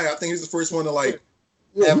 The guy. I think he's the first one to like.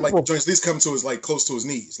 Yeah, have like joints at least come to his like close to his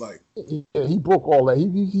knees, like. Yeah, he broke all that.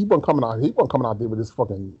 He wasn't coming out. He wasn't coming out there with his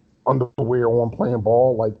fucking underwear on playing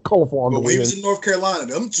ball, like colorful But when he underwear. was in North Carolina,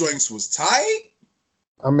 them joints was tight.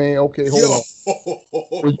 I mean, okay, hold on.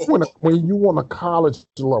 Yo. When you on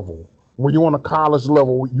a college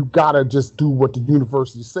level, you gotta just do what the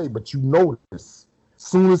university say. But you notice,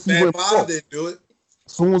 soon as he Fat went Five pro, didn't do it.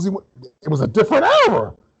 soon as he went, it was a different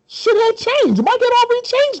era. Shit had changed. Mike had already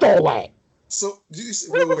changed all that. So wait.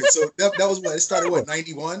 So that was what it started. What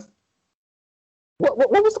 91? What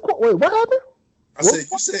was the wait? What happened? I said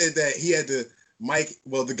you said that he had to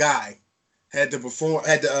the guy had to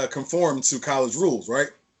conform to college rules, right?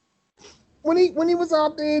 When he was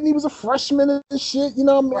out there and he was a freshman and shit, you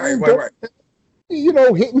know what I mean? Right. You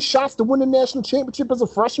know, hitting shots to win the national championship as a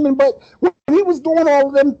freshman. But when he was doing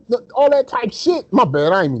all that type shit, my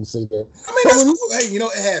bad, I didn't mean to say that. I mean, that's cool. Hey, you know,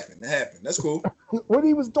 it happened. That's cool. When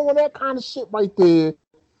he was doing that kind of shit right there,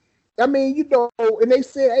 I mean, you know, and they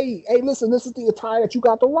said, hey, listen, this is the attire that you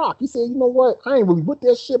got to rock. He said, you know what? I ain't really with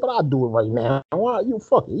that shit, but I'll do it right now. Why you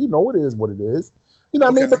fuck it? You know, it is what it is. You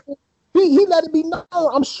know what I mean? But he let it be known.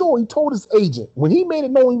 I'm sure he told his agent when he made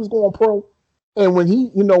it known he was going pro. And when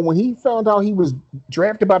he found out he was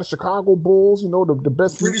drafted by the Chicago Bulls, you know, the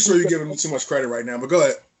best. I'm pretty sure you're giving him too much credit right now, but go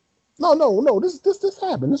ahead. No. This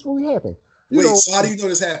happened. This really happened. So how do you know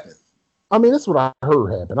this happened? I mean, that's what I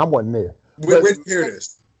heard happen. I wasn't there. Where did you hear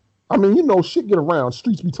this? I mean, you know, shit get around.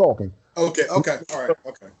 Streets be talking. Okay. All right.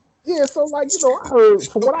 Okay. Yeah, so like, you know, I heard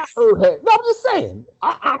from what I heard. No, I'm just saying.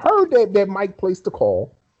 I heard that Mike placed the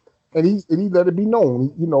call. And he let it be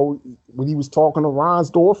known, you know, when he was talking to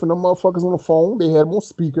Reinsdorf and them motherfuckers on the phone, they had him on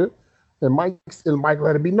speaker, and Mike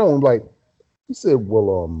let it be known. Like, he said,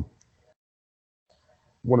 well,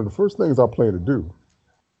 one of the first things I plan to do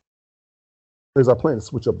is I plan to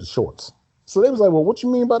switch up the shorts. So they was like, well, what you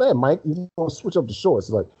mean by that, Mike? You want to switch up the shorts?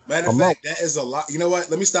 Like, matter of fact, that is a lot. You know what?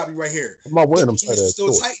 Let me stop you right here. I'm not wearing them tight ass still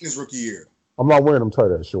shorts. Tight in his rookie year. I'm not wearing them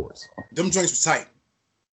tight ass shorts. Them joints was tight.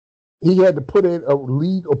 He had to put in a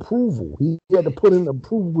league approval. He had to put in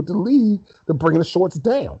approval with the league to bring the shorts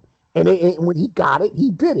down. And when he got it, he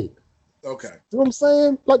did it. Okay. You know what I'm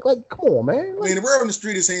saying? Like, come on, man. I mean, the word on the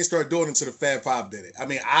street is saying start doing it until the Fab Five did it. I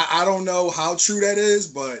mean, I don't know how true that is,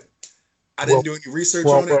 but I didn't do any research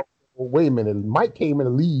on it. Well, wait a minute. Mike came in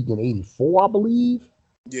the league in '84, I believe.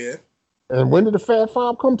 Yeah. And when did the Fab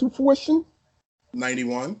Five come to fruition?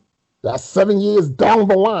 91. That's 7 years down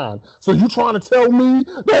the line. So you trying to tell me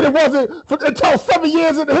that it wasn't until 7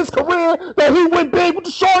 years into his career that he went big with the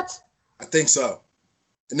shorts? I think so.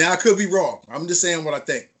 Now I could be wrong. I'm just saying what I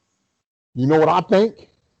think. You know what I think?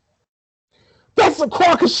 That's a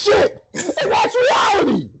crock of shit. And that's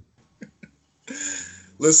reality.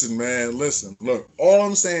 Listen, man. Listen. Look, all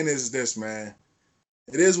I'm saying is this, man.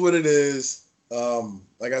 It is what it is.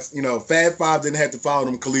 Fab Five didn't have to follow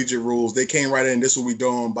them collegiate rules. They came right in. This is what we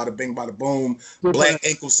doing. Bada bing, bada boom. Black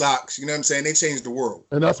ankle socks. You know what I'm saying? They changed the world.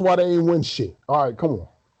 And that's why they ain't win shit. All right, come on.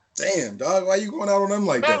 Damn, dog. Why you going out on them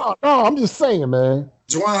like that? No, I'm just saying, man.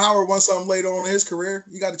 Juwan Howard won something later on in his career.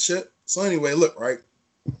 You got a chip. So anyway, look, right?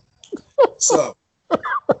 So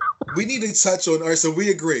we need to touch on. All right, so we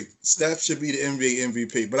agree. Steph should be the NBA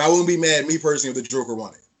MVP. But I wouldn't be mad, me personally, if the Joker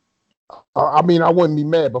won it. I mean, I wouldn't be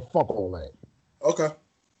mad, but fuck all that. Okay.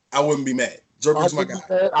 I wouldn't be mad. Joker's my guy.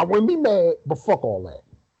 I wouldn't be mad, but fuck all that.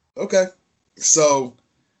 Okay. So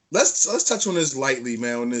let's touch on this lightly,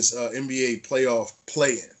 man, on this NBA playoff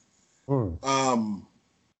play-in. I'm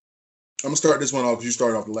gonna start this one off because you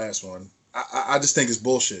started off the last one. I just think it's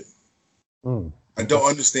bullshit. I don't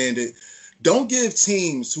understand it. Don't give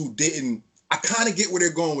teams who didn't. I kind of get where they're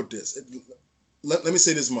going with this. Let me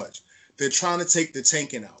say this much. They're trying to take the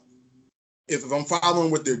tanking out. If I'm following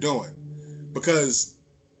what they're doing. Because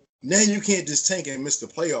now you can't just tank and miss the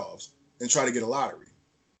playoffs and try to get a lottery.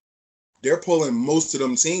 They're pulling most of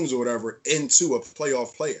them teams or whatever into a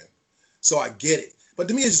playoff play-in. So I get it. But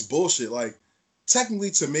to me, it's just bullshit. Like,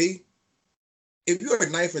 technically to me, if you're a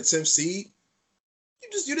 9th or 10th seed, you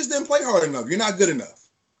just didn't play hard enough. You're not good enough.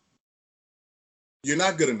 You're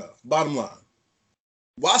not good enough. Bottom line.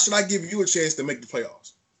 Why should I give you a chance to make the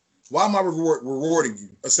playoffs? Why am I rewarding you,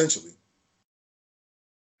 essentially?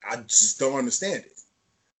 I just don't understand it.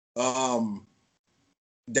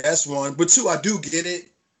 That's one. But two, I do get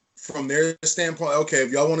it from their standpoint. Okay,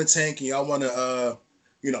 if y'all want to tank and y'all want to,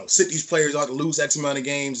 sit these players out to lose X amount of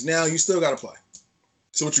games, now you still got to play.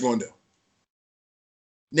 So what you going to do?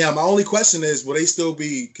 Now, my only question is, will they still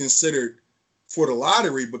be considered for the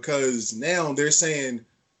lottery? Because now they're saying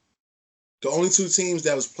the only two teams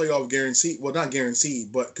that was playoff guaranteed, well, not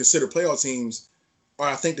guaranteed, but considered playoff teams are,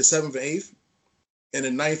 I think, the 7th and 8th. And the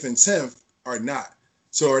 9th and 10th are not.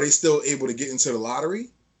 So are they still able to get into the lottery?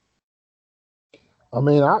 I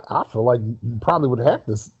mean, I feel like you probably would have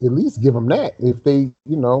to at least give them that if they,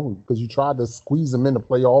 because you tried to squeeze them in the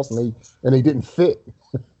playoffs and they didn't fit.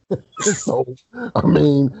 So,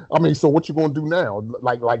 so what you gonna do now?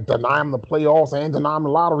 Like deny them the playoffs and deny them the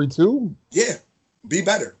lottery too? Yeah, be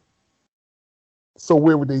better. So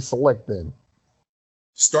where would they select then?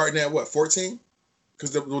 Starting at what, 14?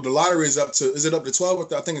 Because the lottery is up to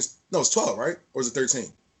 12? I think it's 12, right? Or is it 13?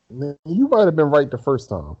 You might have been right the first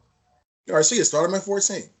time. All right, so yeah, start them at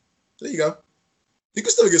 14. There you go. You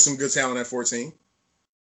can still get some good talent at 14.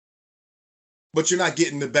 But you're not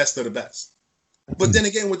getting the best of the best. But then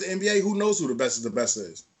again, with the NBA, who knows who the best of the best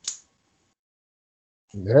is?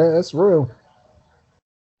 Yeah, that's real.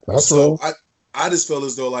 That's real. I just feel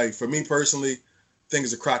as though, like, for me personally, I think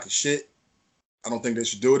it's a crock of shit. I don't think they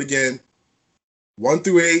should do it again. 1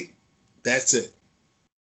 through 8, that's it.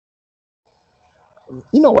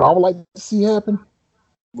 You know what I would like to see happen?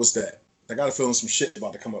 What's that? I got a feeling some shit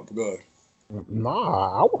about to come up. Go ahead.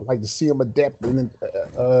 Nah, I would like to see them adapt in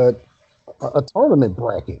a tournament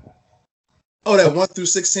bracket. Oh, that 1 through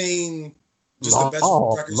 16, just the best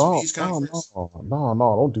records from each conference? No,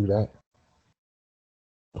 don't do that.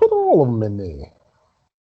 Put all of them in there.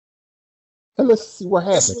 And let's see what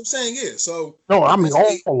happens. That's what I'm saying, yeah. So no, I mean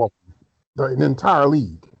all of them. The entire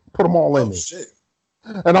league. Put them all in there. Shit.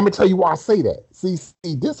 And I'm gonna tell you why I say that. See,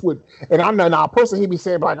 this would, and I know now a person he'd be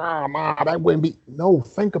saying like, that wouldn't be. No,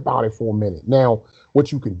 think about it for a minute. Now,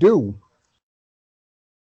 what you can do,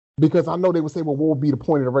 because I know they would say, well, what would be the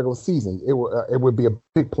point of the regular season? It would be a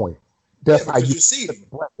big point. That's how you see them.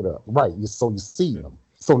 It up, right? So you see them.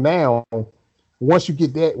 So now, once you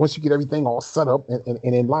get everything all set up and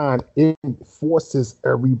in line, it forces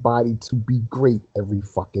everybody to be great every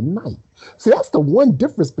fucking night. See, that's the one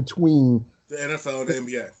difference between the NFL and the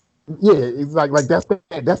NBA. Yeah, it's like that's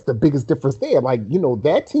the biggest difference there. Like,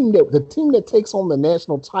 the team that takes on the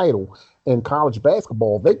national title in college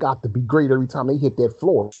basketball, they got to be great every time they hit that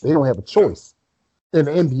floor. They don't have a choice. In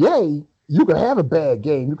the NBA, you can have a bad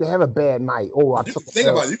game, you can have a bad night. Think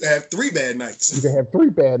about it, you can have 3 bad nights. You can have 3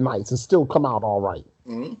 bad nights and still come out all right.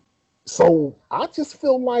 Mm-hmm. So I just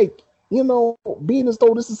feel like, being as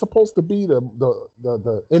though this is supposed to be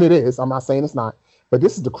the and it is. I'm not saying it's not. But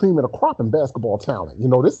this is the cream of the crop in basketball talent.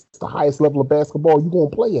 This is the highest level of basketball you're going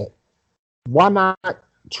to play at. Why not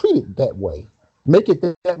treat it that way? Make it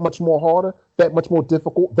that much more harder, that much more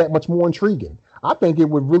difficult, that much more intriguing. I think it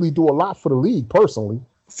would really do a lot for the league, personally.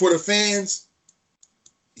 For the fans,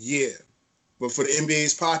 yeah. But for the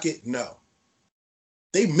NBA's pocket, no.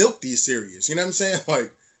 They milk these series. You know what I'm saying?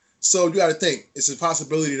 Like, so you got to think, it's a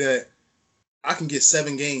possibility that I can get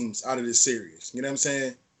 7 games out of this series. You know what I'm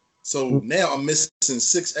saying? So now I'm missing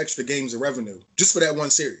 6 extra games of revenue just for that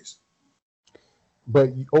one series.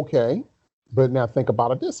 But okay, but now think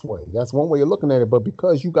about it this way. That's one way of looking at it. But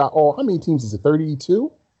because you got how many teams is it?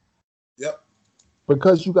 32? Yep.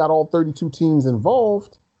 Because you got all 32 teams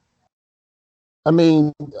involved. I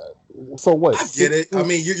mean, so what? I get it. I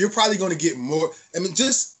mean, you're probably going to get more. I mean,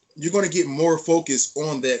 you're going to get more focus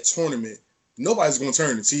on that tournament. Nobody's going to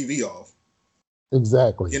turn the TV off.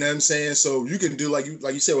 Exactly. You know what I'm saying? So you can do like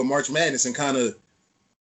you said with March Madness and kind of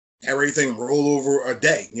have everything roll over a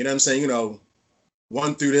day. You know what I'm saying?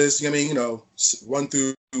 1 through this. 1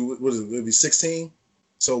 through what is it? It'll be 16.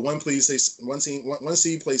 So one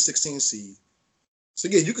seed plays 16 seed. So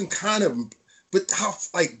yeah, you can kind of. But how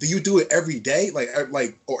do you do it every day? Like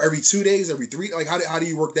or every 2 days, every 3? Like how do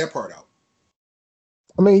you work that part out?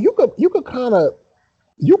 I mean, you could kind of.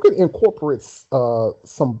 You could incorporate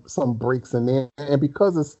some breaks in there, and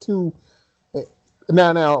because it's too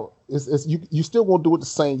now it's you still want to do it the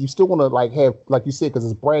same. You still want to have like you said, because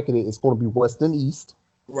it's bracketed. It's going to be West and East,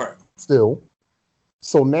 right? Still,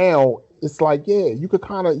 so now it's like you could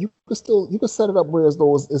set it up where as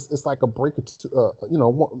though it's like a break,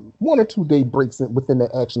 1 or 2 day breaks within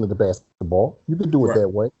the action of the basketball. You could do it that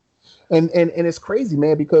way, and it's crazy,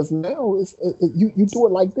 man, because now you do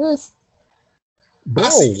it like this. Bro, I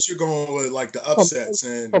see what you're going with, like the upsets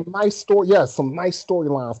and some nice story. Yeah, some nice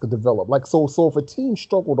storylines could develop. Like so if a team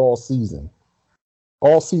struggled all season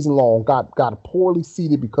long, got poorly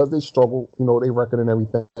seeded because they struggled, they record and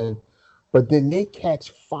everything, but then they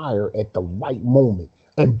catch fire at the right moment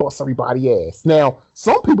and bust everybody ass. Now,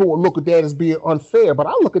 some people would look at that as being unfair, but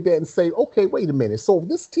I look at that and say, okay, wait a minute. So if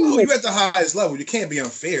this team, you're at the highest level, you can't be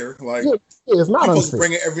unfair. Like it's not you're unfair. supposed to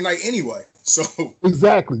bring it every night anyway. So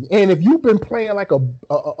exactly, and if you've been playing like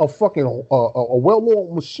a fucking a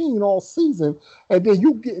well-oiled machine all season, and then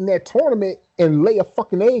you get in that tournament and lay a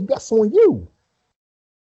fucking egg, that's on you.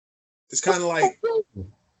 It's kind of like it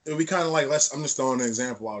would be kind of like I'm just throwing an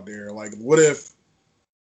example out there. Like, what if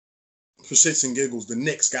for shits and giggles, the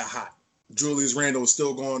Knicks got hot. Julius Randle is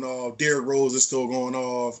still going off. Derrick Rose is still going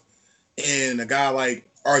off. And a guy like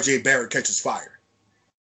R.J. Barrett catches fire.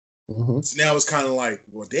 Mm-hmm. So now it's kind of like,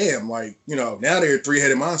 well, damn, like, you know, now they're a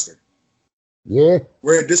three-headed monster. Yeah.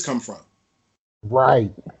 Where did this come from?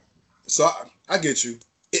 Right. So I get you.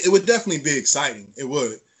 It would definitely be exciting. It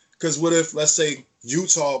would. Because what if, let's say,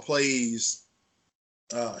 Utah plays,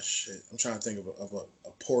 shit, I'm trying to think of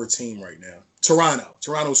a poor team right now. Toronto.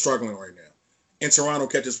 Toronto's struggling right now. And Toronto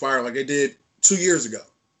catches fire like they did 2 years ago.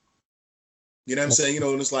 You know what I'm saying? You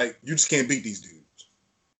know, and it's like, you just can't beat these dudes.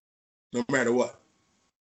 No matter what.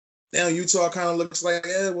 Now Utah kind of looks like,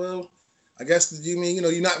 well, I guess you mean, you know,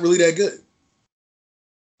 you're not really that good.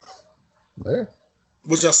 Yeah.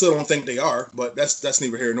 Which I still don't think they are, but that's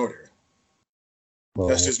neither here nor there. Well,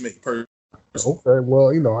 that's just me. Okay,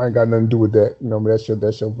 well, you know, I ain't got nothing to do with that. You know, that's your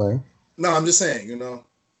thing. No, I'm just saying, you know,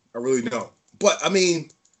 I really don't. But I mean,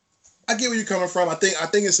 I get where you're coming from. I think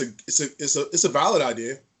it's a valid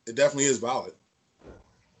idea. It definitely is valid.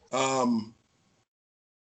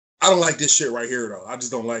 I don't like this shit right here though. I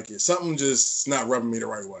just don't like it. Something just not rubbing me the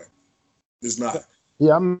right way. It's not.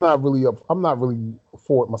 Yeah, I'm not really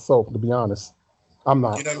for it myself, to be honest. I'm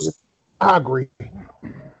not. You know what I'm saying? I agree.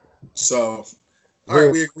 So, all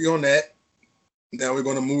right, we agree on that. Now we're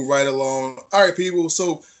going to move right along. All right, people.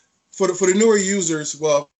 So for the newer users,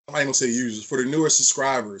 well, I ain't gonna say users. For the newer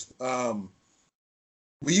subscribers,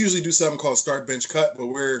 we usually do something called Start Bench Cut, but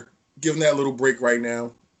we're giving that a little break right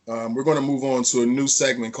now. We're going to move on to a new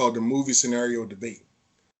segment called the Movie Scenario Debate.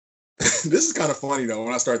 This is kind of funny, though,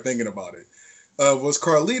 when I start thinking about it. Was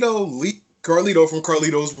Carlito from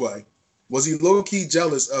Carlito's Way, was he low-key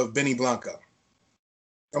jealous of Benny Blanco?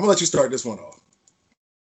 I'm going to let you start this one off.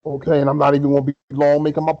 Okay, and I'm not even going to be long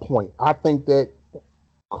making my point. I think that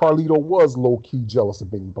Carlito was low-key jealous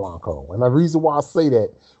of Benny Blanco. And the reason why I say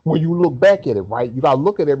that, when you look back at it, right, you got to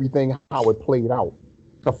look at everything, how it played out.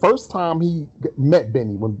 The first time he met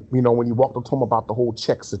Benny, when he walked up to him about the whole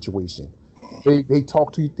check situation, they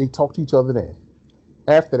talked to each other then.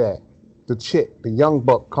 After that, the young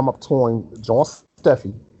buck, come up to him, John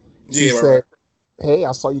Steffi. She said, "Hey,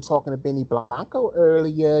 I saw you talking to Benny Blanco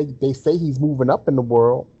earlier. They say he's moving up in the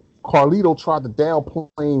world." Carlito tried to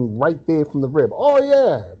downplay right there from the rib. "Oh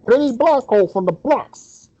yeah, Benny Blanco from the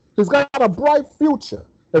Bronx. He's got a bright future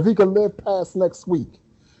if he can live past next week."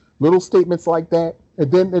 Little statements like that. And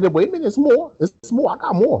then wait a minute, it's more. I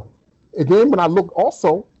got more. And then when I look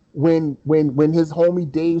also, when his homie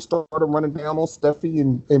Dave started running down on Steffi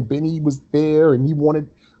and Benny was there and he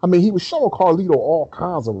was showing Carlito all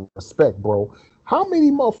kinds of respect, bro. How many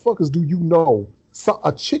motherfuckers do you know,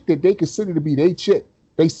 a chick that they consider to be their chick,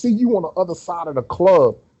 they see you on the other side of the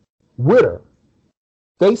club with her,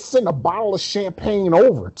 they send a bottle of champagne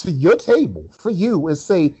over to your table for you and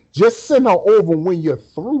say, just send her over when you're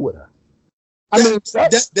through with her.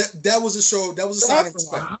 That was a show. That was a sign of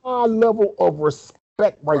respect. A high level of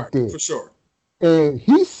respect right there. For sure. And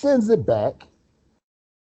he sends it back.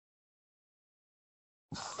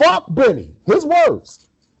 Fuck Benny. His words.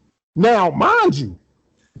 Now, mind you,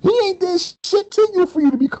 he ain't did shit to you for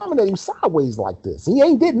you to be coming at him sideways like this. He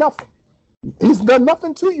ain't did nothing. He's done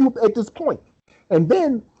nothing to you at this point. And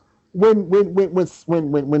then when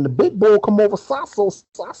the big boy come over,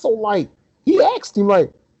 Sasso like, he asked him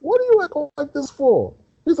like, "What are you acting like this for?"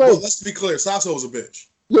 He's like, well, let's be clear, Sasso was a bitch.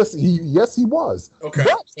 Yes, he was. Okay,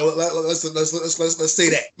 but, so let's say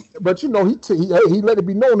that. But you know, he let it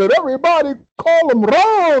be known that everybody call him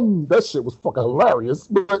Ron. That shit was fucking hilarious.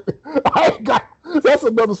 But that's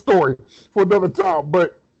another story for another time.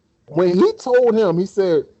 But when he told him, he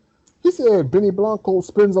said Benny Blanco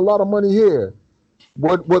spends a lot of money here.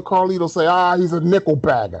 What Carlito say? He's a nickel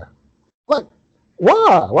bagger. Like,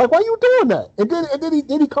 why? Like, why are you doing that? And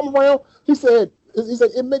then he come around. He said,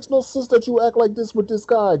 it makes no sense that you act like this with this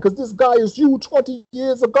guy, because this guy is you 20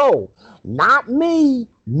 years ago. Not me.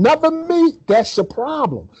 Never me. That's your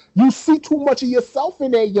problem. You see too much of yourself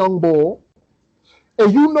in that young boy,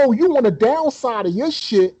 and you know you on the downside of your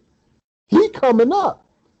shit. He coming up.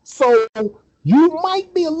 So you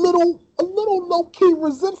might be a little low-key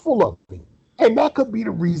resentful of me. And that could be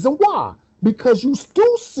the reason why. Because you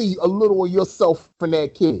still see a little of yourself in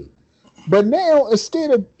that kid. But now,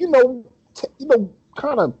 instead of,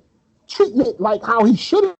 kind of treating it like how he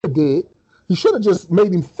should have did, he should have just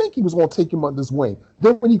made him think he was going to take him under his wing.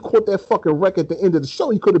 Then when he caught that fucking wreck at the end of the show,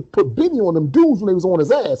 he could have put Benny on them dudes when they was on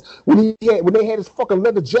his ass. When they had his fucking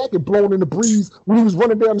leather jacket blowing in the breeze when he was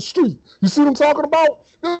running down the street. You see what I'm talking about?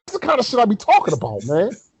 That's the kind of shit I be talking about,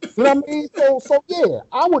 man. You know what I mean? So yeah,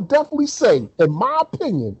 I would definitely say, in my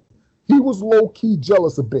opinion, he was low-key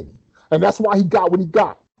jealous of Benny. And that's why he got what he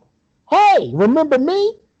got. Hey, remember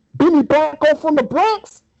me? Benny Blanco from the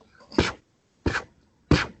Bronx?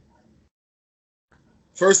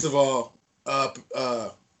 First of all, if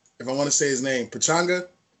I want to say his name, Pachanga.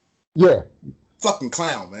 Yeah. Fucking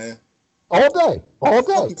clown, man. All day.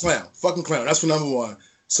 Fucking clown. That's for number one.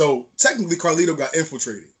 So technically, Carlito got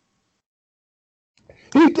infiltrated.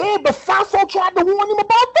 He did, but Sasso tried to warn him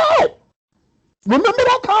about that. Remember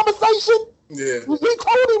that conversation? Yeah. He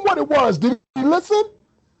told him what it was. Did he listen?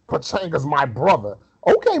 Pachanga's my brother.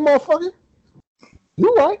 Okay, motherfucker.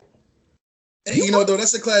 You right. And you know, though,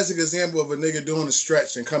 that's a classic example of a nigga doing a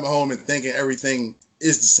stretch and coming home and thinking everything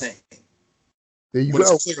is the same. There you when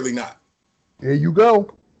go. It's clearly not. There you go.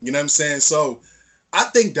 You know what I'm saying? So I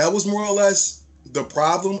think that was more or less the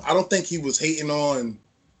problem. I don't think he was hating on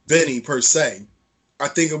Benny per se. I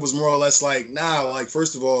think it was more or less like, nah, like,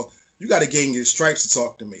 first of all, you got to gain your stripes to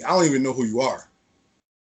talk to me. I don't even know who you are.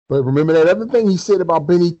 But remember that other thing he said about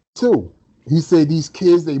Benny, too. He said these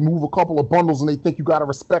kids, they move a couple of bundles and they think you got to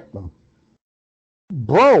respect them.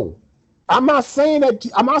 Bro, I'm not saying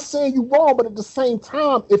you wrong, but at the same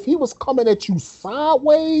time, if he was coming at you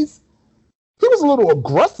sideways, he was a little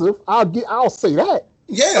aggressive. I'll say that.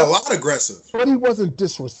 Yeah, a lot aggressive. But he wasn't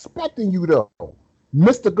disrespecting you though.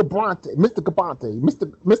 Mr. Gabante. You know what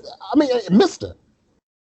I mean?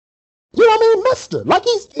 Mister. Like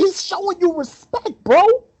he's showing you respect, bro.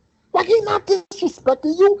 Like he's not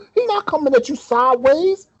disrespecting you. He's not coming at you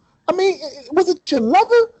sideways. I mean, was it your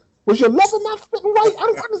leather? Was your leather not fitting right? I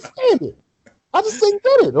don't understand it. I just didn't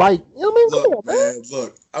get it. Like, you know what I mean? Look, come on, man.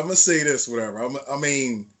 Look, I'm gonna say this, whatever. I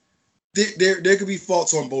mean, there could be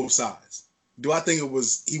faults on both sides. Do I think he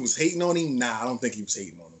was hating on him? Nah, I don't think he was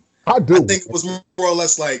hating on him. I do. I think it was more or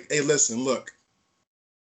less like, hey, listen, look.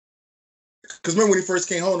 Because remember when he first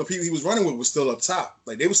came home, the people he was running with was still up top.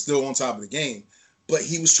 Like, they were still on top of the game. But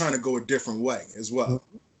he was trying to go a different way as well.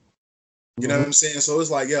 Mm-hmm. You know what I'm saying? So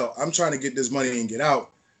it's like, yo, I'm trying to get this money and get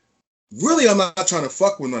out. Really, I'm not trying to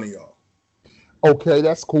fuck with none of y'all. Okay,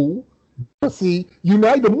 that's cool. But see,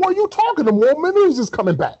 the more you talking, the more memories is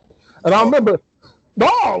coming back. And I remember,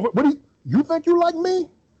 you think you like me?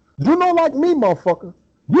 You don't like me, motherfucker.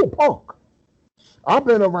 You a punk. I've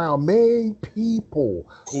been around many people.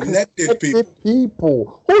 Connected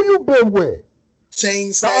people. Who you been with?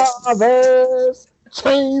 Chain snatching.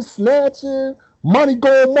 Chain snatching. Money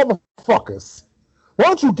going motherfuckers. Why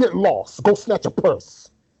don't you get lost? Go snatch a purse.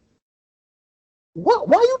 Why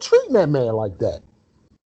are you treating that man like that?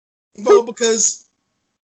 Well, because,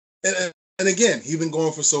 and again, he's been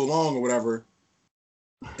going for so long or whatever,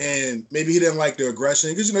 and maybe he didn't like the aggression.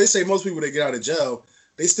 Because, they say most people that get out of jail,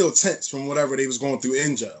 they still tense from whatever they was going through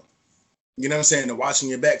in jail. You know what I'm saying? They're watching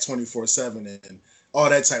your back 24/7 and all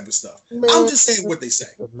that type of stuff. Man, I'm just saying what they say.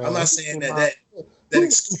 Man, I'm not saying that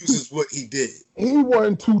excuses what he did. He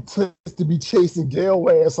wasn't too tense to be chasing Gail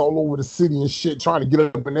ass all over the city and shit, trying to get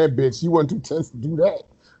up in that bitch. He wasn't too tense to do that.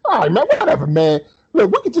 All right, man, whatever, man.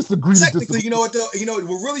 Look, we can just agree. Technically, you know what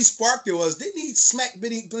really sparked it was, didn't he smack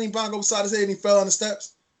Benny Blanco upside his head and he fell on the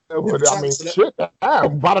steps? I mean, shit.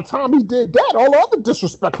 By the time he did that, all the other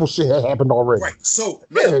disrespectful shit had happened already. Right. So,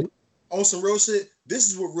 man, on some real shit, this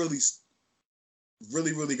is what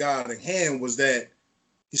really got out of hand was that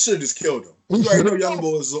he should have just killed him. You already know Young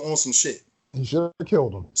Boy is on some shit. He should have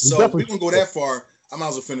killed him. So if we don't go that far, I might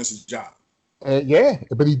as well finish his job. Yeah,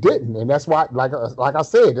 but he didn't, and that's why, like I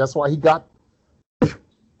said, that's why he got.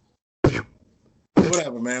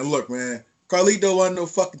 Whatever, man. Look, man. Carlito wasn't no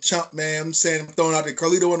fucking chump, man. I'm saying, I'm throwing out there.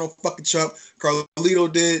 Carlito wasn't no fucking chump.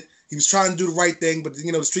 Carlito did. He was trying to do the right thing, but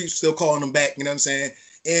the streets still calling him back. You know what I'm saying?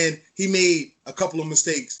 And he made a couple of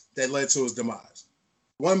mistakes that led to his demise.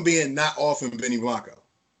 One being not offing Benny Blanco.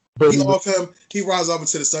 He off him. He rides off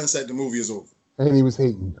into the sunset. The movie is over. And he was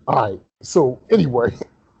hating. All right. So anyway.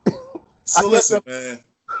 So listen, man.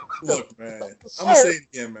 Look, man. I'm gonna say it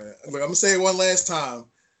again, man. Look, I'm gonna say it one last time.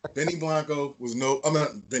 Benny Blanco was not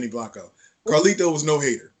Benny Blanco. Carlito was no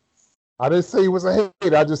hater. I didn't say he was a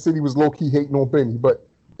hater. I just said he was low key hating on Benny. But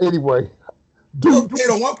anyway, If you hate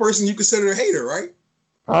on one person, you consider a hater, right?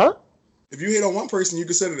 Huh? If you hate on one person, you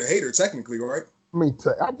consider a hater, technically, right? I mean,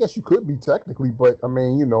 I guess you could be technically, but I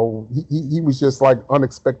mean, he was just like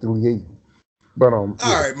unexpectedly hating. But All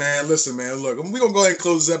right, man. Listen, man. Look, we're gonna go ahead and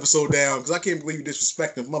close this episode down because I can't believe you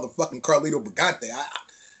disrespecting motherfucking Carlito Brigante.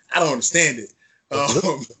 I don't understand it. I'm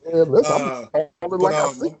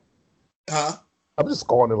just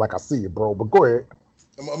calling it like I see it, bro. But go ahead.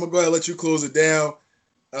 I'm gonna go ahead and let you close it down.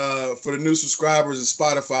 For the new subscribers of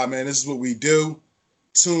Spotify, man, this is what we do.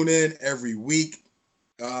 Tune in every week.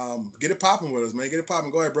 Get it popping with us, man. Get it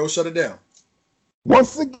popping. Go ahead, bro. Shut it down.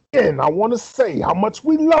 Once again, I want to say how much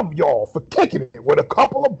we love y'all for kicking it with a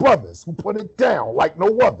couple of brothers who put it down like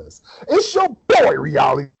no others. It's your boy,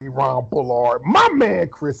 Reality Ron Bullard, my man,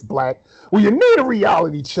 Chris Black. When you need a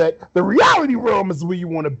reality check, the reality realm is where you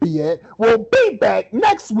want to be at. We'll be back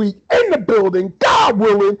next week in the building, God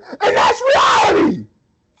willing, and that's reality.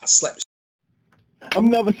 I slept. I'm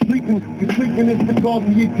never sleeping, the sleeping is the cause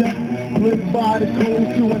of your death. Live by the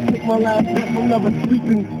code till I take my last breath. I'm never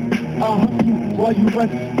sleeping, I'll hustle while you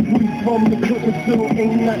rest. We from the clip, still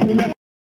ain't nothing left.